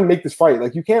the time to make this fight.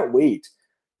 Like, you can't wait.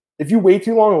 If you wait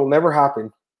too long, it will never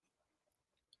happen.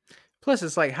 Plus,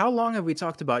 it's like, how long have we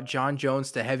talked about John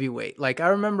Jones to heavyweight? Like, I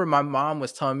remember my mom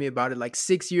was telling me about it like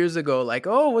 6 years ago. Like,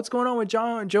 oh, what's going on with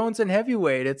John Jones and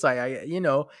heavyweight? It's like,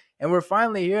 and we're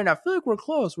finally here, and I feel like we're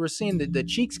close. We're seeing the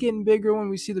cheeks getting bigger when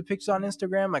we see the pictures on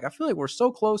Instagram. Like, I feel like we're so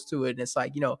close to it, and it's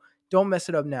like, don't mess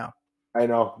it up now. I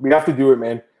know. We have to do it,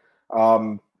 man.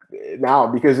 Now,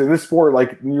 because in this sport,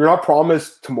 like, you're not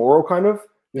promised tomorrow, kind of.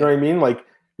 You know what I mean? Like,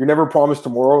 you're never promised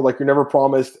tomorrow. Like, you're never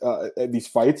promised these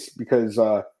fights because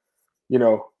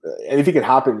anything can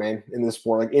happen, man, in this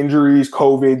sport. Like injuries,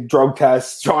 COVID, drug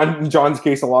tests. John's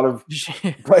case, a lot of,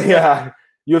 but yeah,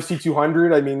 UFC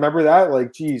 200. I mean, remember that?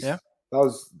 Like, geez, that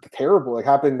was terrible. Like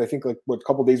happened, I think, like a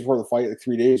couple days before the fight, like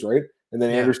 3 days, right? And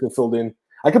then Anderson filled in.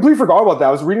 I completely forgot about that.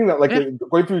 I was reading that, like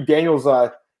going through Daniel's.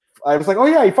 I was like, oh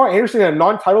yeah, he fought Anderson in a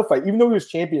non-title fight, even though he was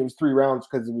champion. It was 3 rounds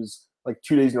because it was like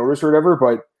 2 days notice or whatever.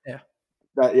 But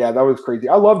that was crazy.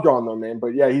 I love John though, man.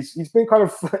 But yeah, he's been kind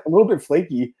of a little bit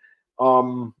flaky.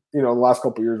 The last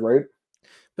couple of years, right?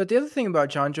 But the other thing about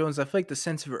John Jones, I feel like the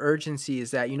sense of urgency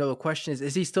is that, the question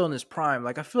is he still in his prime?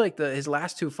 Like, I feel like his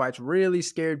last 2 fights really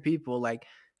scared people. Like,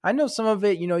 I know some of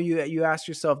it, you ask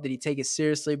yourself, did he take it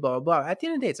seriously, blah, blah, blah. At the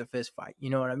end of the day, it's a fist fight. You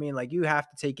know what I mean? Like, you have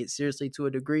to take it seriously to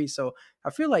a degree. So I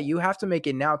feel like you have to make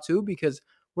it now too, because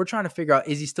we're trying to figure out,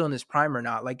 is he still in his prime or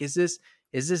not? Like, is this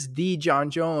the John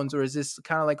Jones, or is this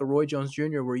kind of like a Roy Jones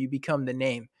Jr. where you become the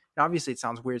name? And obviously it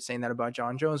sounds weird saying that about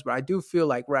John Jones, but I do feel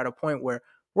like we're at a point where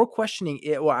we're questioning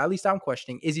it. Well, at least I'm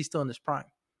questioning, is he still in his prime?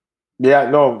 Yeah,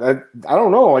 no, I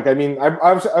don't know. Like, I mean,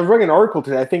 I was reading an article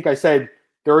today. I think I said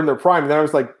they're in their prime. And then I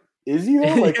was like, Is he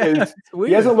though? Like, Yeah, 'cause it's he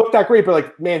weird. hasn't looked that great, but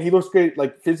like, man, he looks good.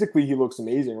 Like physically, he looks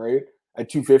amazing, right? At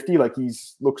 250, like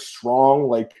he's looks strong.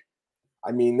 Like,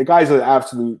 I mean, the guy's an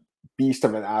absolute beast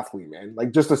of an athlete, man.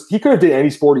 Like, he could have did any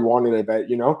sport he wanted. I bet,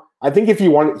 you know. I think if he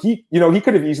wanted, he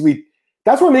could have easily.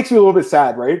 That's what makes me a little bit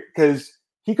sad, right? Because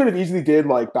he could have easily did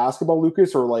like basketball,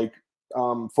 Lucas, or like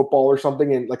football or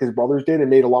something, and like his brothers did, and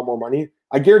made a lot more money.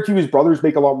 I guarantee you his brothers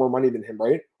make a lot more money than him,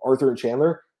 right? Arthur and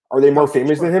Chandler. Are they more Oh, for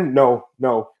famous than sure. him? No,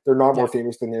 no, they're not Yeah. more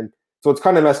famous than him. So it's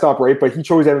kind of messed up, right? But he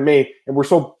chose MMA, and we're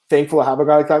so thankful to have a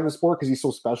guy like that in the sport because he's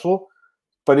so special.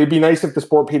 But it'd be nice if the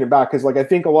sport paid him back because, like, I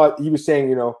think a lot. He was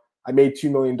saying, I made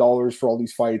 $2 million for all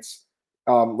these fights,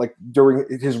 like during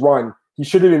his run. He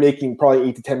should have been making probably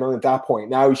 8 to 10 million at that point.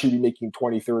 Now he should be making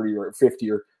 20, 30, or 50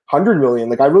 or 100 million.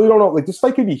 Like, I really don't know. Like, this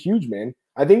fight could be huge, man.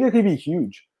 I think it could be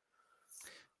huge.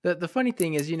 The funny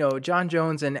thing is, John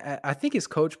Jones and I think his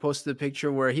coach posted a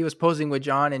picture where he was posing with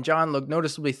John, and John looked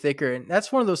noticeably thicker. And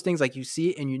that's one of those things like you see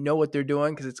it and you know what they're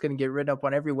doing because it's going to get written up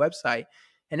on every website.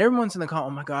 And everyone's in the comment,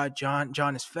 oh my God,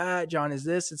 John is fat. John is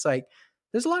this. It's like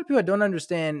there's a lot of people that don't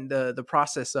understand the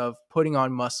process of putting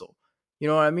on muscle. You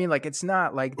know what I mean? Like it's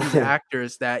not like these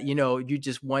actors that you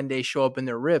just one day show up and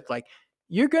they're ripped. Like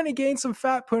you're going to gain some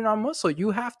fat putting on muscle.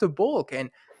 You have to bulk. And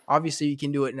obviously you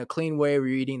can do it in a clean way where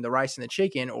you're eating the rice and the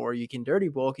chicken, or you can dirty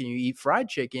bulk and you eat fried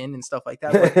chicken and stuff like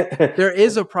that. But there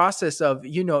is a process of,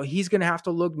 he's going to have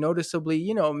to look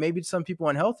noticeably, maybe some people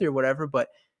unhealthy or whatever, but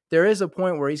there is a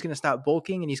point where he's going to stop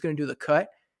bulking and he's going to do the cut.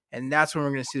 And that's when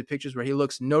we're going to see the pictures where he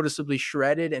looks noticeably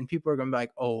shredded and people are going to be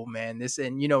like, oh man,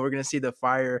 and we're going to see the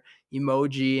fire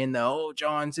emoji and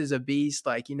Johns is a beast.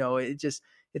 Like,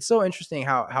 it's so interesting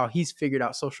how he's figured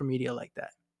out social media like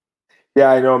that.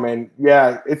 Yeah, I know, man.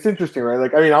 Yeah, it's interesting, right?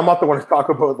 Like, I mean, I'm not the one to talk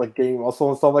about like gaining muscle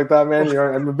and stuff like that, man.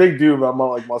 I'm a big dude, but I'm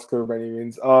not like muscular by any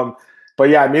means. But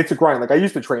yeah, I mean, it's a grind. Like, I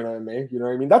used to train MMA. You know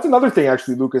what I mean? That's another thing,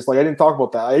 actually, Lucas. Like, I didn't talk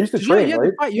about that. I used to Cause yeah, train,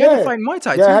 right? you had to Yeah, fight Muay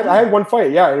Thai yeah. too. I Yeah. had one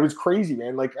fight. Yeah, it was crazy,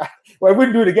 man. Like, well, I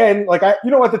wouldn't do it again. Like, at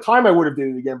the time, I would have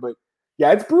did it again, but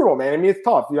yeah, it's brutal, man. I mean, it's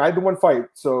tough. I had the one fight,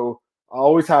 so I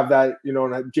always have that.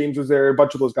 And James was there. A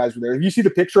bunch of those guys were there. If you see the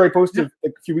picture I posted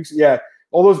like a few weeks, yeah,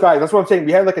 all those guys. That's what I'm saying.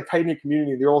 We had like a tight knit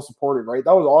community. They're all supported, right?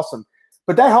 That was awesome.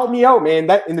 But that helped me out, man.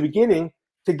 That in the beginning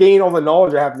to gain all the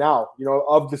knowledge I have now,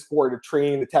 of the sport, of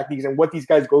training, the techniques, and what these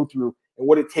guys go through, and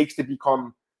what it takes to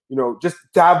become, just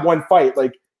to have one fight.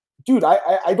 Like, dude,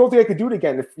 I don't think I could do it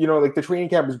again. If like the training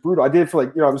camp was brutal. I did it for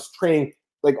like I was training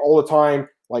like all the time,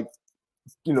 like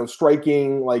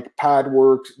striking, like pad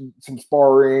work, some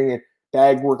sparring, and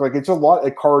bag work. Like it's a lot,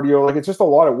 like cardio. Like it's just a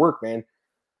lot of work, man.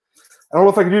 I don't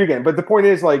know if I can do it again. But the point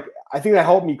is, like, I think that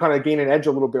helped me kind of gain an edge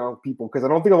a little bit on people because I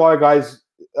don't think a lot of guys.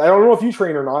 I don't know if you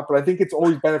train or not, but I think it's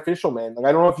always beneficial, man. Like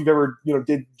I don't know if you've ever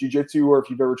did jujitsu or if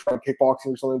you've ever tried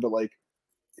kickboxing or something, but like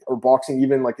or boxing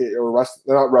even like or wrestling.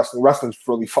 Not wrestling. Wrestling's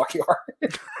really fucking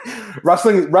hard.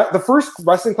 The first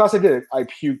wrestling class I did, I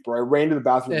puked, bro. I ran to the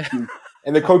bathroom and puked.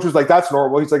 And the coach was like, "That's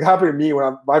normal." He's like, "Happened to me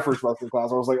when my first wrestling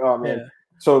class." I was like, "Oh man." Yeah.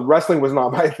 So wrestling was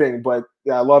not my thing, but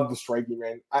yeah, I love the striking,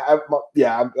 man. I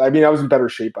mean, I was in better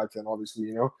shape back then,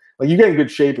 obviously, like you get in good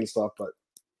shape and stuff, but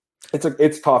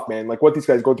it's tough, man. Like what these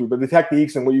guys go through, but the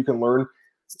techniques and what you can learn.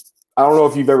 I don't know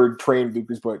if you've ever trained,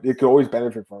 Lucas, but it could always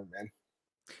benefit from it, man.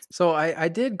 So I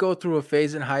did go through a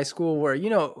phase in high school where,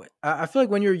 I feel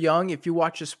like when you're young, if you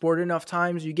watch a sport enough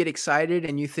times, you get excited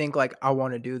and you think like, I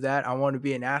want to do that. I want to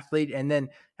be an athlete. And then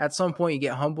at some point you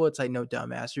get humble. It's like, no,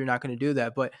 dumbass, you're not going to do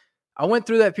that. But I went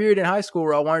through that period in high school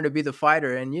where I wanted to be the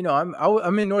fighter. And,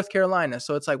 I'm in North Carolina.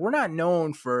 So it's like, we're not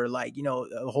known for like,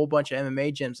 a whole bunch of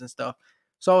MMA gyms and stuff.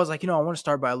 So I was like, I want to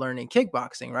start by learning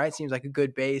kickboxing, right? Seems like a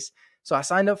good base. So I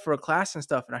signed up for a class and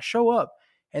stuff and I show up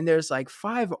and there's like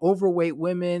 5 overweight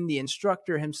women. The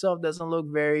instructor himself doesn't look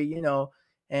very,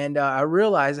 and I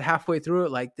realized halfway through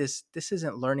it, like this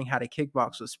isn't learning how to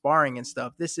kickbox with sparring and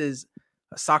stuff. This is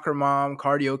a soccer mom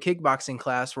cardio kickboxing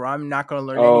class where I'm not going to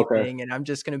learn Oh, okay. anything and I'm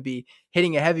just going to be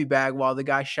hitting a heavy bag while the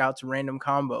guy shouts random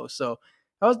combos. So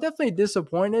I was definitely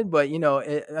disappointed, but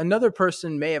another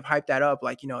person may have hyped that up,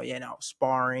 like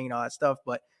sparring and all that stuff.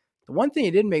 But the one thing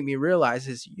it did make me realize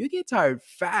is you get tired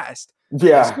fast. Like, as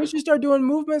Yeah, soon as you start doing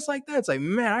movements like that, it's like,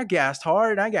 man, I gassed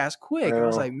hard and I gassed I quick. I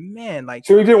was know. like, man, like,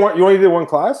 So you only did one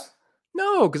class?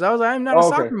 no, because I was like, I'm not a Oh,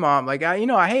 okay. soccer mom. Like, I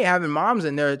hate having moms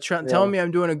in there telling Yeah. me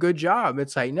I'm doing a good job.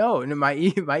 It's like, no, and my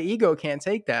ego can't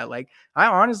take that. Like, I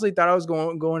honestly thought I was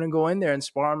going to go in there and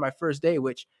spar on my first day,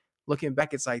 which looking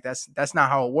back, it's like that's not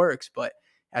how it works. But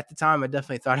at the time, I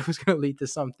definitely thought it was going to lead to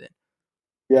something.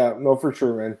 Yeah, no, for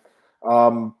sure, man.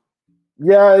 Um,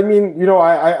 yeah, I mean,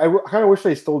 I kind of wish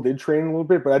I still did train a little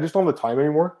bit, but I just don't have the time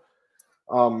anymore.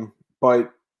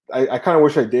 But I kind of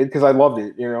wish I did because I loved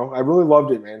it. You know, I really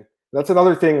loved it, man. That's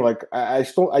another thing. Like I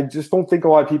just don't think a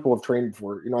lot of people have trained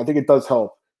for it. You know, I think it does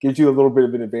help. Gives you a little bit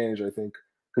of an advantage, I think,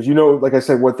 because you know, like I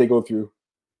said, what they go through.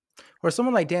 Or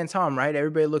someone like Dan Tom, right?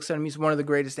 Everybody looks at him; he's one of the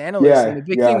greatest analysts. And Yeah, the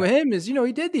big thing yeah, with him is,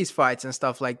 he did these fights and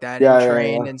stuff like that, and yeah, yeah,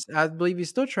 trained. yeah. And I believe he's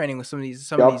still training with some of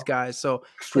these Yep, guys. So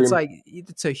it's extreme. like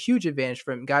it's a huge advantage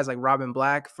for him. Guys like Robin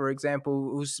Black, for example,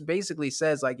 who basically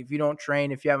says like, if you don't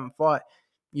train, if you haven't fought,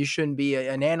 you shouldn't be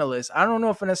an analyst. I don't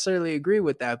know if I necessarily agree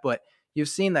with that, but you've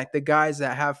seen like the guys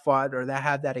that have fought or that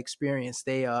have that experience,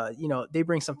 they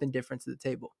bring something different to the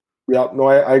table. Yeah, no,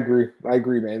 I agree. I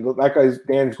agree, man. That guy's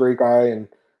Dan's a great guy and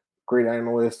great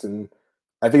analyst, and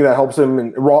I think that helps him.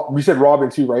 And we said Robin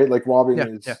too, right? Like Robin Yeah,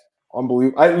 yeah. is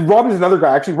unbelievable. Robin's another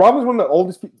guy. Actually, Robin's one of the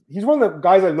oldest. He's one of the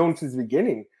guys I've known since the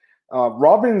beginning.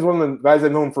 Robin's one of the guys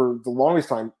I've known for the longest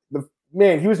time.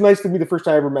 Man, he was nice to me the first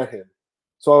time I ever met him.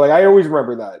 So like I always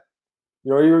remember that.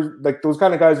 You know, he was like those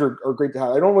kind of guys are great to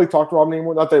have. I don't really talk to Robin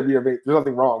anymore. Not that there's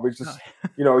nothing wrong, but it's just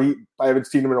I haven't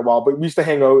seen him in a while. But we used to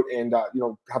hang out and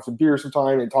have some beer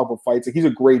sometime and talk about fights. Like he's a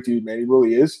great dude, man. He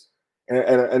really is, and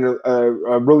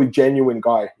a really genuine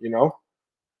guy. You know.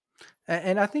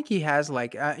 And I think he has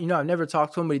like, I've never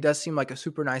talked to him, but he does seem like a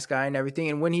super nice guy and everything.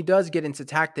 And when he does get into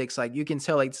tactics, like you can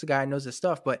tell like this guy knows his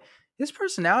stuff, but his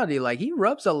personality, like he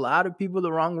rubs a lot of people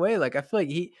the wrong way. Like I feel like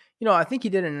I think he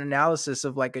did an analysis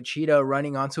of like a cheetah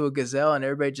running onto a gazelle and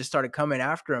everybody just started coming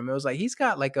after him. It was like, he's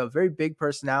got like a very big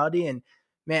personality. And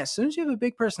man, as soon as you have a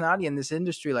big personality in this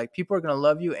industry, like people are going to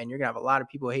love you and you're going to have a lot of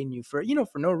people hating you for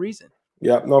no reason.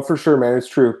 Yeah, no, for sure, man. It's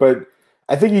true. But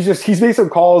I think he's made some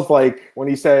calls like when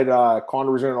he said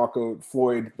Conor was going to knock out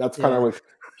Floyd. That's kind of Yeah. like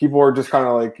people are just kind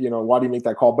of like, why do you make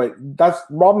that call? But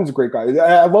Robin's a great guy.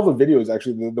 I love the videos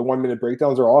actually. The 1 minute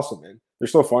breakdowns are awesome, man. They're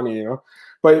so funny,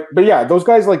 But yeah, those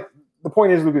guys like the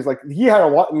point is, Lucas, like he had a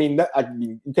lot. I mean,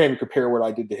 you can't even compare what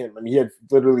I did to him. I mean, he had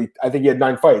literally, I think he had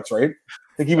 9 fights, right?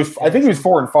 I think he was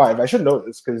 4-5. I should know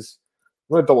this because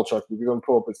I'm gonna double check. We're gonna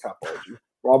pull up his topology.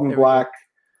 Robin Black.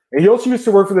 And he also used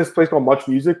to work for this place called Much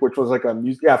Music, which was like a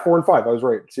music. Yeah, 4-5. I was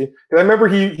right. See, because I remember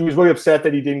he was really upset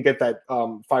that he didn't get that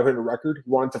 500 record.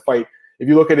 He wanted to fight. If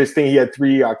you look at his thing, he had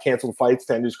 3 canceled fights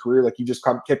to end his career. Like he just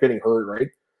kept getting hurt, right?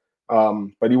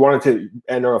 But he wanted to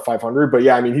end on a 500. But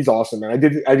yeah, I mean, he's awesome, man. I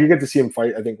did get to see him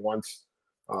fight. I think once.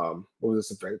 What was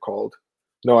this event called?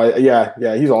 No, yeah,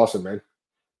 he's awesome, man.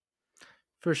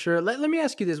 For sure. Let me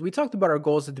ask you this. We talked about our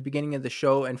goals at the beginning of the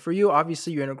show. And for you,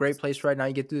 obviously, you're in a great place right now.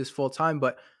 You get to do this full time.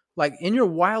 But like in your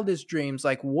wildest dreams,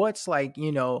 like what's like,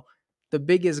 the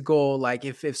biggest goal? Like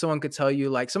if someone could tell you,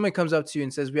 like someone comes up to you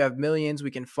and says, we have millions,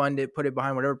 we can fund it, put it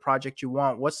behind whatever project you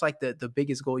want. What's like the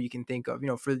biggest goal you can think of,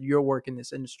 for your work in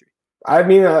this industry? I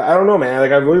mean, I don't know, man.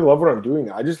 Like I really love what I'm doing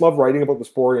now. I just love writing about the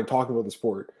sport and talking about the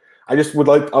sport. I'd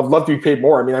love to be paid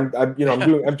more. I mean,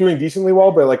 I'm doing decently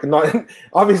well, but like not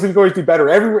obviously we can always do better.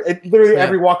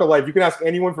 Every walk of life, you can ask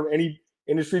anyone from any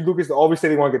industry, Lucas, they always say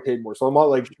they want to get paid more. So I'm not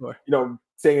like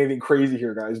saying anything crazy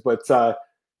here, guys. But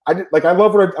I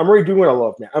love I'm already doing what I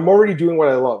love, man. I'm already doing what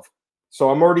I love,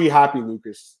 so I'm already happy,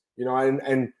 Lucas.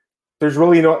 And there's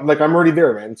really I'm already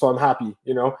there, man. So I'm happy.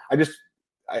 I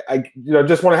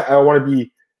just want to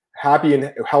be happy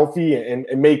and healthy and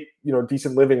make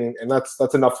decent living, and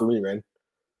that's enough for me, man.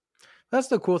 That's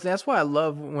the cool thing. That's why I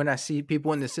love when I see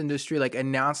people in this industry like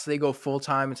announce they go full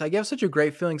time. It's like you have such a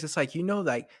great feelings. It's like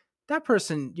like that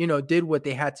person did what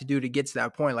they had to do to get to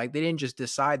that point. Like they didn't just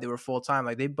decide they were full time.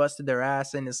 Like they busted their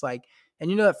ass, and it's like,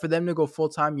 and that for them to go full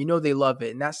time, they love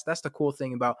it, and that's the cool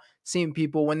thing about seeing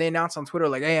people when they announce on Twitter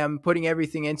like, hey, I'm putting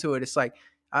everything into it. It's like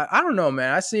I don't know,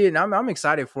 man. I see it, and I'm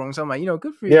excited for them. So I'm like,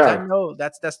 good for you. Yeah. I know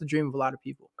that's the dream of a lot of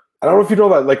people. I don't know if you know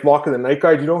that, like Lock in the Night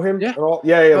guy. Do you know him at all?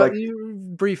 Yeah, like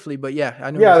briefly, but yeah, I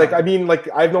know. Yeah, like I mean, like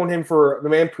I've known him for the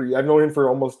Manpree. I've known him for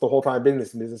almost the whole time I've been in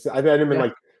this business. I've had him in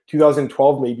like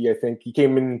 2012, maybe. I think he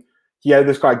came in. He had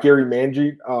this guy Gary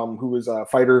Manji, who was a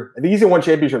fighter. I think he's in one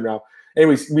championship now.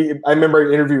 Anyways, I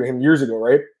remember interviewing him years ago,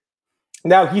 right?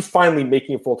 Now he's finally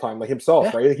making it full time, like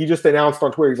himself, right? He just announced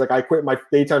on Twitter, he's like, I quit my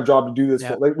daytime job to do this,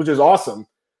 which is awesome,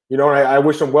 and I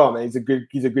wish him well, man. He's a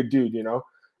good dude,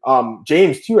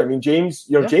 James too. I mean, James,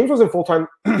 James wasn't full time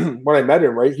when I met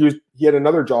him, right? He had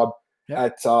another job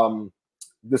at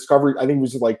Discovery. I think he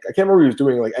was like, I can't remember what he was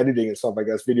doing, like editing and stuff, I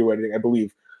guess, video editing, I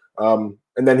believe. And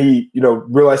then he,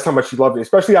 realized how much he loved me,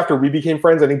 especially after we became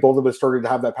friends. I think both of us started to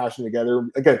have that passion together.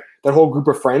 Again, that whole group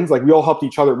of friends, like we all helped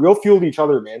each other. We all fueled each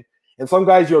other, man. And some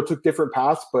guys, took different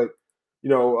paths, but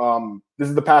this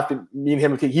is the path that me and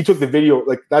him take. He took the video,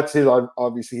 like that's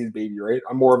obviously his baby, right?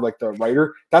 I'm more of like the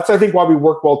writer. That's I think why we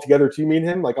work well together too. Me and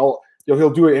him, like he'll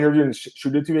do an interview and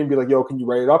shoot it to me and be like, "Yo, can you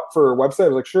write it up for a website?" I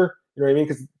was like, "Sure." You know what I mean?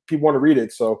 Because people want to read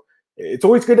it. So it's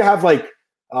always good to have like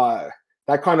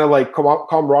that kind of like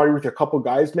camaraderie with a couple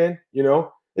guys, man. You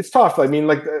know, it's tough. I mean,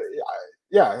 like,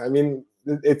 yeah, I mean,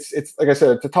 it's like I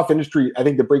said, it's a tough industry, I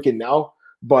think, to break it now.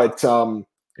 But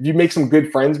if you make some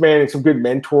good friends, man, and some good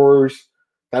mentors,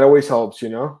 that always helps, you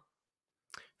know?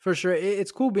 For sure.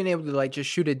 It's cool being able to like just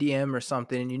shoot a DM or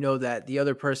something and you know that the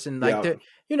other person like Yeah. the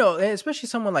you know, and especially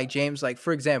someone like James, like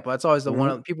for example, that's always the one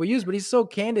Mhm. that people use, but he's so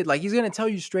candid. Like he's gonna tell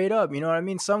you straight up. You know what I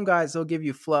mean? Some guys they'll give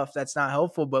you fluff that's not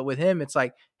helpful, but with him, it's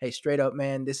like, hey, straight up,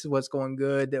 man, this is what's going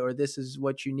good, or this is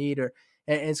what you need, or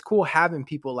and it's cool having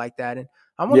people like that. And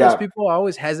I'm one of those Yeah. people I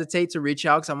always hesitate to reach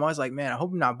out because I'm always like, man, I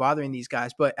hope I'm not bothering these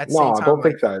guys. But at the same No, time, don't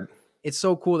like think that. it's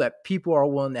so cool that people are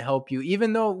willing to help you,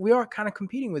 even though we are kind of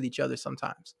competing with each other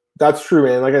sometimes. That's true,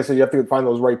 man. Like I said, you have to find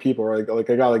those right people. Right? Like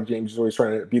a guy like James is always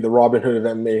trying to be the Robin Hood of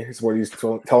MMA. Is what he's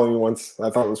telling me once. I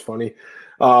thought it was funny.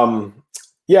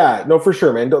 Yeah, no, for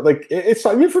sure, man. Like it's.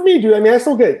 I mean, for me, dude. I mean, I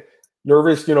still get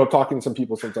nervous, you know, talking to some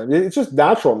people sometimes. It's just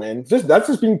natural, man. That's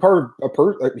just being part of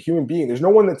a human being. There's no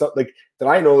one that's like that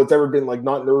I know that's ever been like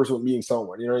not nervous with meeting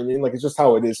someone. You know what I mean? Like it's just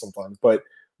how it is sometimes. But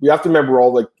we have to remember we're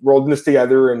all in this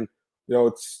together, and you know,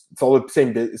 it's all the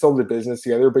same. It's all the business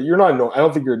together. But you're not. I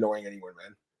don't think you're annoying anyone,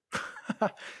 man.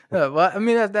 Well, I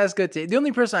mean that's good too. The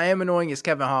only person I am annoying is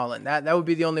Kevin Holland. That would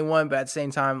be the only one. But at the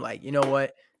same time, like you know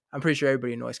what, I'm pretty sure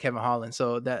everybody annoys Kevin Holland,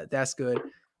 so that's good.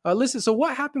 Listen, so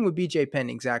what happened with BJ Penn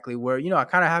exactly? Where you know I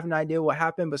kind of have an idea what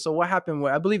happened, but so what happened?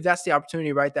 Where I believe that's the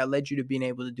opportunity, right, that led you to being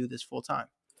able to do this full time.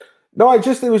 No, it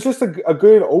was just a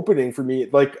good opening for me.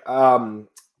 Like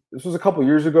this was a couple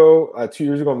years ago, 2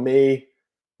 years ago, May.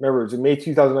 Remember, it was in May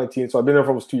 2019. So I've been there for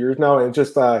almost 2 years now, and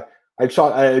just I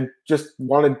just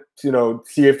wanted to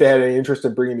see if they had any interest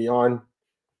in bringing me on.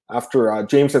 After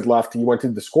James had left, he went to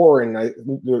the score, and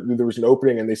there was an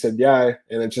opening, and they said yeah,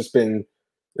 and it's just been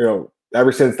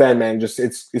ever since then, man. Just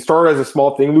it started as a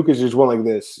small thing. Lucas just went like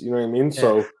this, you know what I mean? Yeah.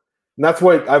 So and that's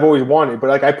what I've always wanted. But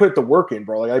like I put the work in,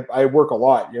 bro. Like I work a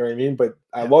lot, you know what I mean? But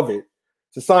I love it.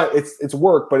 It's not it's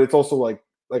work, but it's also like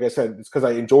I said, it's because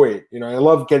I enjoy it. You know, I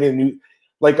love getting new.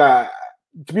 Like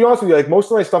to be honest with you, like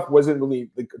most of my stuff wasn't really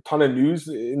like a ton of news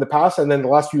in the past, and then the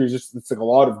last few years, it's like a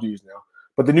lot of news now.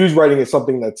 But the news writing is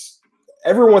something that's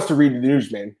everyone wants to read the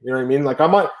news, man. You know what I mean? Like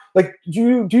I'm not like do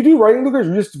you do writing, Lucas,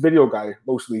 or just a video guy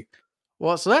mostly?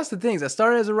 Well, so that's the thing. I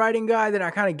started as a writing guy, then I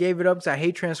kind of gave it up because I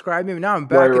hate transcribing. But now I'm Right,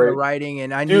 back into right. writing,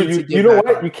 and I Dude, need to you get know back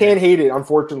what? on. You can't hate it,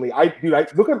 unfortunately. I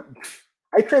look at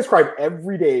I transcribe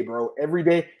every day, bro. Every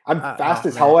day. I'm fast Oh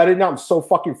as man, hell at it now. I'm so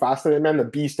fucking fast at it, man. I'm the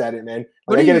beast at it, man.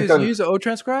 what Like I do you get it use? You done. use O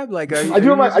transcribe? Like, are I you, are do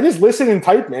you it. I using? just listen and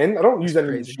type, man. I don't use That's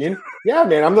any crazy. machine. Yeah,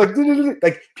 man. I'm like,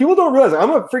 like people don't realize I'm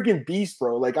a freaking beast,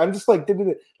 bro. Like I'm just like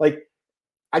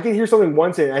I can hear something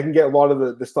once and I can get a lot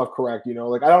of the stuff correct. You know,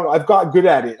 like I don't know. I've got good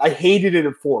at it. I hated it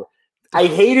before. I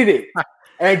hated it.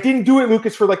 And I didn't do it,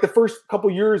 Lucas, for like the first couple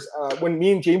years when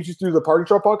me and James used to do the Party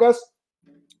Shop podcast.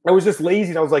 I was just lazy,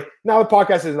 and I was like, "Now the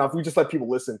podcast is enough. We just let people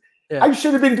listen." Yeah. I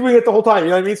should have been doing it the whole time.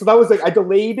 You know what I mean? So that was like I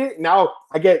delayed it. Now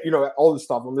I get all this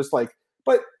stuff. I'm just like,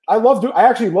 but I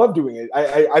actually love doing it.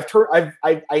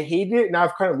 I hated it. Now I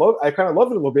kind of love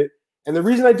it a little bit. And the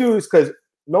reason I do is because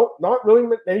not really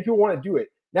many people want to do it.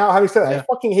 Now, having said that, I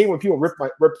fucking hate when people rip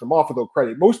them off without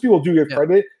credit. Most people do give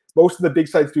credit. Most of the big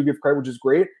sites do give credit, which is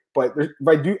great. But if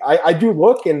I do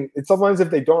look, and it's sometimes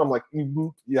if they don't, I'm like,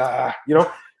 yeah,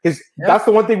 because that's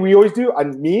the one thing we always do. I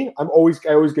always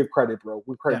give credit, bro.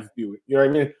 When credit's due. You know what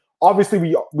I mean? Obviously,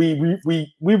 we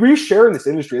reshare in this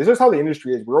industry. This is how the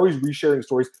industry is. We're always resharing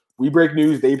stories. We break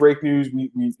news, they break news.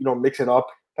 We mix it up.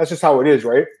 That's just how it is,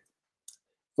 right?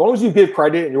 As long as you give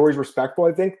credit and you're always respectful,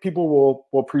 I think people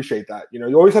will appreciate that. You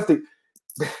always have to.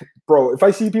 Bro, if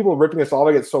I see people ripping us off,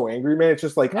 I get so angry, man. It's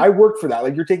just like I work for that.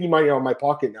 Like you're taking money out of my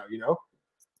pocket now,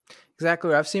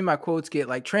 Exactly. I've seen my quotes get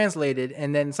like translated,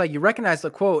 and then it's like you recognize the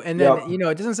quote, and then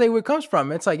it doesn't say where it comes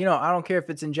from. It's like I don't care if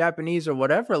it's in Japanese or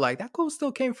whatever. Like that quote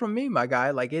still came from me, my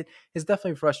guy. Like it's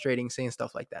definitely frustrating seeing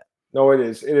stuff like that. No, it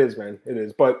is, man. It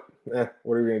is. But what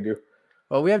are we gonna do?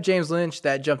 Well, we have James Lynch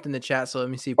that jumped in the chat, so let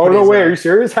me see. Oh no way! Are you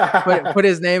serious? put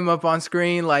his name up on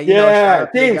screen, like yeah,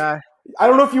 James. I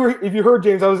don't know if you heard,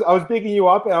 James. I was bigging you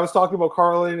up, and I was talking about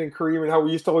Carlin and Kareem and how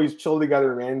we used to always chill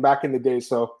together, man, back in the day.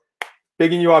 So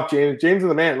bigging you up, James. James is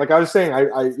the man. Like I was saying,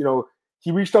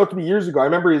 he reached out to me years ago. I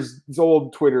remember his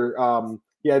old Twitter.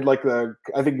 He had like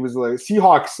I think it was the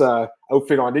Seahawks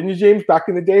outfit on, didn't you, James? Back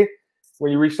in the day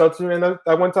when you reached out to me, and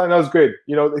that one time that was good.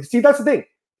 See, that's the thing.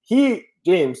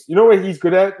 James, you know what he's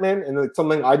good at, man, and like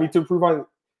something I need to improve on.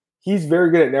 He's very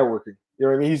good at networking. You know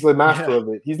what I mean? He's the master of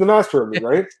it. He's the master of it,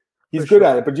 right? He's good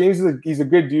at it. But James he's a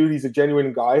good dude. He's a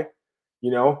genuine guy.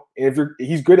 you know. And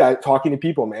he's good at talking to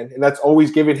people, man, and that's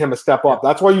always given him a step up.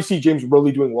 That's why you see James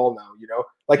really doing well now, you know.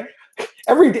 Like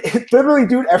every day, literally,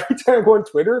 dude, every time I go on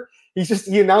Twitter,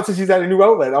 he announces he's at a new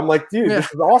outlet. I'm like, dude,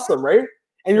 this is awesome, right?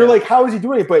 And you're like, how is he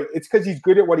doing it? But it's because he's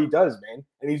good at what he does, man,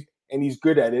 and he's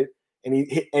good at it,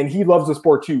 and he loves the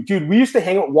sport too, dude. We used to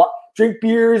hang out, drink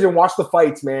beers, and watch the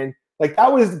fights, man. Like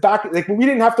that was back, like we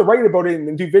didn't have to write about it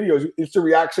and do videos. It's a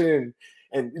reaction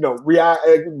and you know,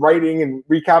 writing and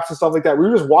recaps and stuff like that. We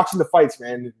were just watching the fights,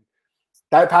 man.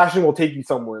 That passion will take you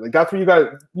somewhere. Like that's what you got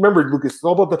to remember, Lucas. It's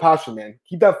all about the passion, man.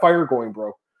 Keep that fire going,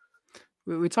 bro.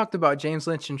 We talked about James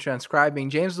Lynch and transcribing.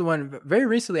 James, the one very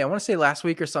recently, I want to say last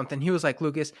week or something, he was like,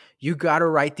 Lucas, you got to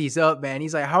write these up, man.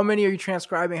 He's like, how many are you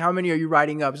transcribing? How many are you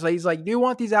writing up? So he's like, do you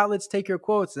want these outlets to take your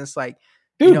quotes? And it's like,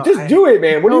 dude, you know, just do it,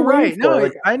 man. What are you waiting for? No,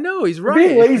 like, I know he's right.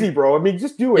 Being lazy, bro. I mean,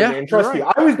 just do it, man. Trust me.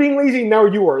 I was being lazy, now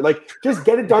you are. Like, just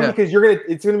get it done because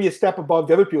it's gonna be a step above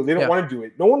the other people. They don't want to do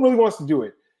it. No one really wants to do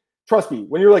it. Trust me.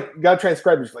 When you're like, you gotta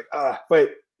transcribe, you're just like, but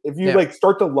if you like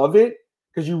start to love it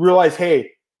because you realize,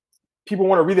 hey, people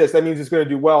want to read this, that means it's gonna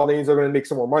do well, that means they're gonna make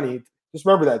some more money. Just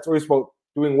remember that. It's always about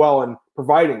doing well and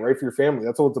providing, right, for your family.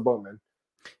 That's all it's about, man.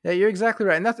 Yeah, you're exactly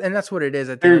right, and that's what it is.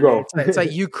 There you go. It's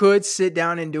like you could sit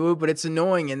down and do it, but it's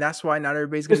annoying, and that's why not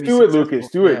everybody's going to do it, Lucas.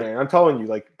 Do it, man. I'm telling you,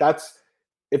 like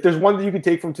if there's one that you can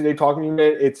take from today talking to me,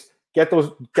 man, it's get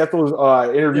those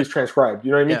interviews transcribed.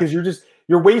 You know what I mean? Because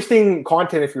you're wasting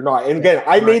content if you're not. And again,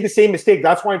 I made the same mistake.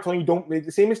 That's why I'm telling you, don't make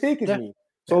the same mistake as me.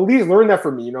 So at least learn that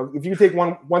from me. You know, if you can take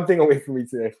one thing away from me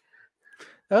today.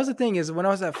 That was the thing is when I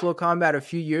was at Flow Combat a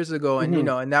few years ago, and you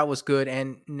know, and that was good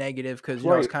and negative because you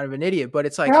know I was kind of an idiot. But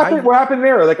it's like what happened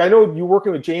there? Like I know you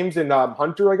working with James and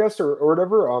Hunter, I guess, or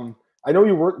whatever. I know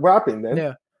you work. What happened then?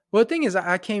 Yeah. Well, the thing is,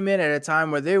 I came in at a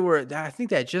time where I think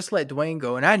they had just let Dwayne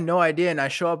go, and I had no idea. And I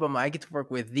show up, I get to work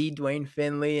with the Dwayne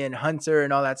Finley and Hunter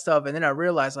and all that stuff, and then I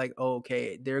realized like, oh,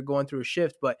 okay, they're going through a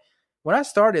shift. But when I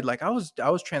started, like I was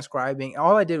transcribing.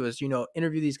 All I did was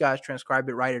interview these guys, transcribe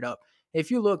it, write it up. If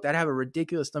you looked, I'd have a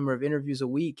ridiculous number of interviews a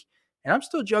week, and I'm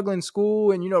still juggling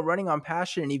school and running on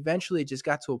passion. And eventually, it just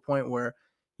got to a point where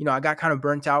I got kind of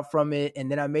burnt out from it,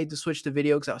 and then I made the switch to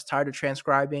video because I was tired of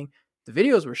transcribing. The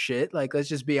videos were shit. Like, let's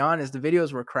just be honest. The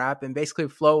videos were crap. And basically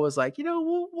Flow was like,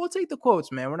 we'll take the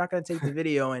quotes, man. We're not going to take the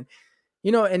video. And,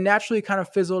 and naturally kind of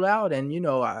fizzled out. And,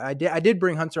 I did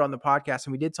bring Hunter on the podcast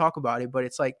and we did talk about it, but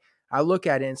it's like, I look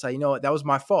at it and it's like, that was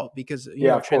my fault because,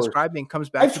 transcribing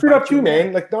comes back. I've screwed up too,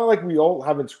 man. Like, not like we all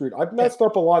haven't screwed. I've messed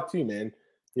up a lot too, man.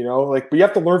 But you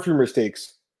have to learn from your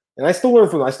mistakes. And I still learn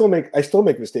from them. I still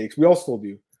make mistakes. We all still do.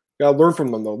 You got to learn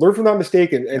from them though. Learn from that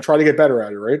mistake and try to get better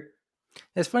at it, right?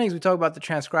 It's funny as we talk about the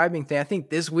transcribing thing. I think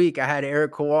this week I had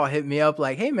Eric Kowal hit me up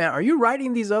like, hey man, are you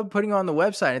writing these up, putting on the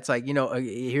website? It's like,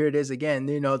 here it is again,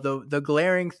 the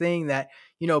glaring thing that,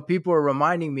 people are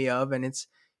reminding me of. And it's,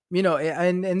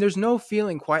 and there's no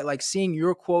feeling quite like seeing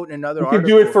your quote in another article.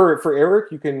 You can do it for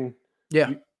Eric. You can,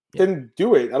 then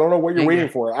do it. I don't know what you're waiting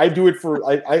for. I do it for,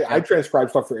 I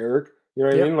transcribe stuff for Eric. You know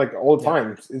what I mean? Like all the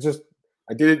time. It's just,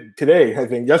 I did it today, I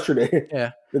think yesterday.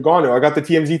 Yeah. I got the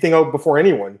TMZ thing out before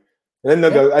anyone. And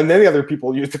then the other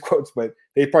people used the quotes, but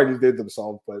they probably just did it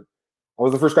themselves. But I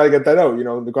was the first guy to get that out.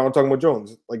 The guy I'm talking about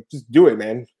Jones. Like, just do it,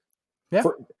 man. Yeah.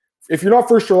 If you're not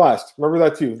first, you're last. Remember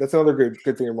that too. That's another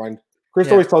good thing in mind.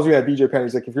 Chris always tells me that BJ Penn.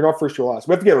 He's like, if you're not first, you're last.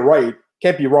 We have to get it right.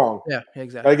 Can't be wrong. Yeah,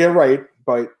 exactly. I get it right,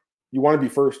 but you want to be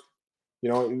first.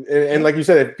 And like you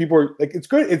said, if people are like, it's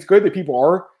good that people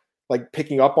are like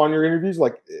picking up on your interviews,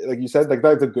 like you said, like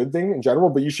that's a good thing in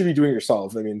general. But you should be doing it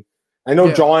yourself. I mean. I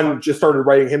know John just started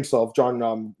writing himself,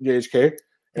 John JHK,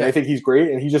 and I think he's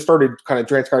great. And he just started kind of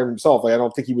transcribing himself. Like I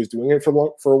don't think he was doing it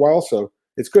for a while, so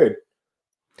it's good.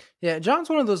 Yeah, John's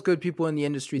one of those good people in the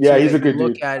industry. Too, yeah, he's a good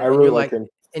dude. I really like him.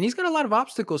 And he's got a lot of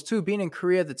obstacles too, being in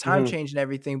Korea, the time change and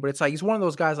everything. But it's like he's one of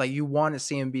those guys like you want to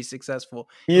see him be successful.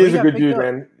 He is a good dude,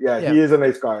 man. Yeah, he is a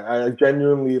nice guy. I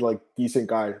genuinely decent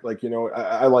guy. Like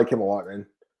I like him a lot, man.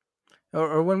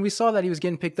 Or when we saw that he was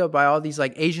getting picked up by all these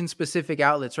like Asian specific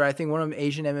outlets, right? I think one of them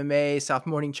Asian MMA, South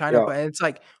Morning China, and it's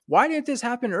like, why didn't this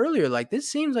happen earlier? Like this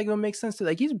seems like it would make sense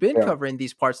to he's been covering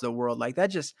these parts of the world. Like that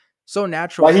just so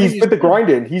natural. Well, he's put the grind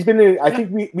in. He's been in. I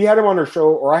think we had him on our show,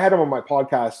 or I had him on my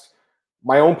podcast,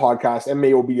 my own podcast,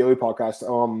 MMA Daily podcast.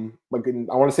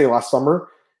 I want to say last summer,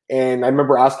 and I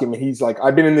remember asking him. He's like,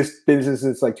 I've been in this business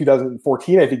since like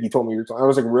 2014. I think he told me. I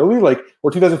was like, really? Like,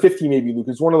 or 2015 maybe, Luke.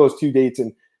 It's one of those two dates,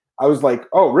 and I was like,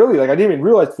 oh, really? Like, I didn't even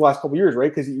realize the last couple of years, right?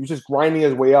 Because he was just grinding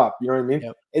his way up. You know what I mean?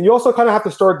 Yep. And you also kind of have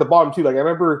to start at the bottom too. Like, I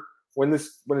remember when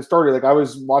it started, like I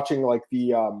was watching like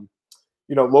the,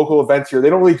 local events here.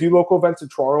 They don't really do local events in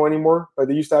Toronto anymore, but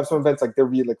they used to have some events like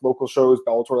there'd be like local shows,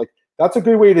 Bellator. Like that's a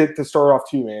good way to start off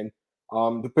too, man.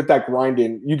 To put that grind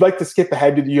in. You'd like to skip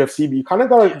ahead to the UFC, but you kind of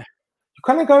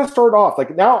gotta start off.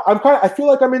 Like now, I feel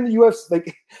like I'm in the UFC.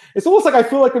 Like it's almost like I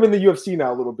feel like I'm in the UFC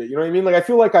now a little bit. You know what I mean? Like I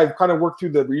feel like I've kind of worked through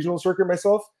the regional circuit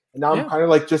myself, and now I'm kind of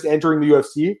like just entering the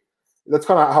UFC. That's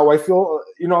kind of how I feel,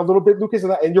 you know, a little bit, Lucas.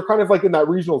 And you're kind of like in that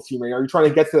regional team right now. You're trying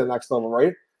to get to the next level,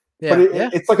 right? Yeah, but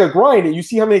it's like a grind, and you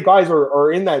see how many guys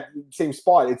are in that same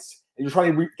spot. And you're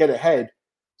trying to get ahead.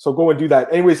 So go and do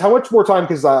that. Anyways, how much more time?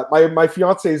 Because my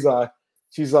fiance's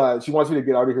she wants me to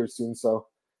get out of here soon. So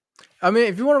I mean,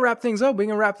 if you want to wrap things up, we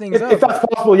can wrap things up. If that's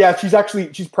possible, yeah.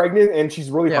 She's pregnant and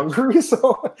she's really hungry,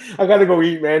 so I gotta go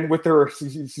eat, man. With her,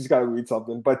 she's got to eat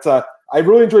something. But I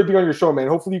really enjoyed being on your show, man.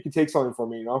 Hopefully, you can take something from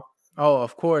me, you know. Oh,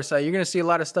 of course. You're going to see a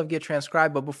lot of stuff get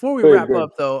transcribed. But before we wrap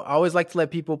up, though, I always like to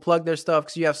let people plug their stuff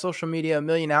because you have social media, a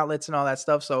million outlets and all that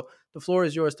stuff. So the floor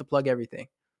is yours to plug everything.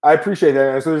 I appreciate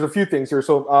that. So there's a few things here.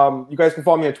 So you guys can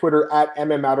follow me on Twitter at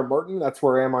 @MMAdamMartin. That's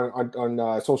where I am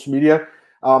on social media.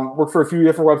 Work for a few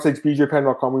different websites,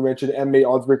 bjpen.com. We mentioned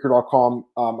MMAoddsbreaker.com,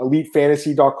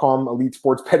 EliteFantasy.com,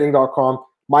 EliteSportsBetting.com,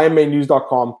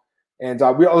 MyMMAnews.com. And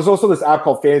there's also this app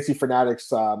called Fantasy Fanatics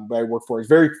that I work for. It's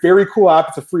a very, very cool app.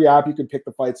 It's a free app. You can pick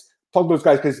the fights. Plug those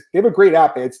guys because they have a great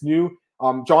app. It's new.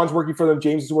 John's working for them.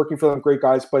 James is working for them. Great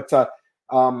guys. But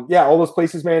yeah, all those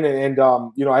places, man. And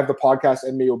you know, I have the podcast,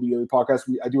 MMAOB Daily Podcast.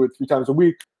 I do it 3 times a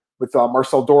week with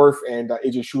Marcel Dorff and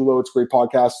AJ Shulo. It's a great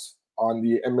podcast on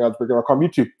the MMAoddsbreaker.com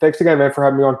YouTube. Thanks again, man, for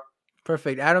having me on.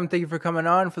 Perfect. Adam, thank you for coming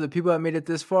on. For the people that made it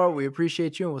this far, we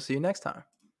appreciate you, and we'll see you next time.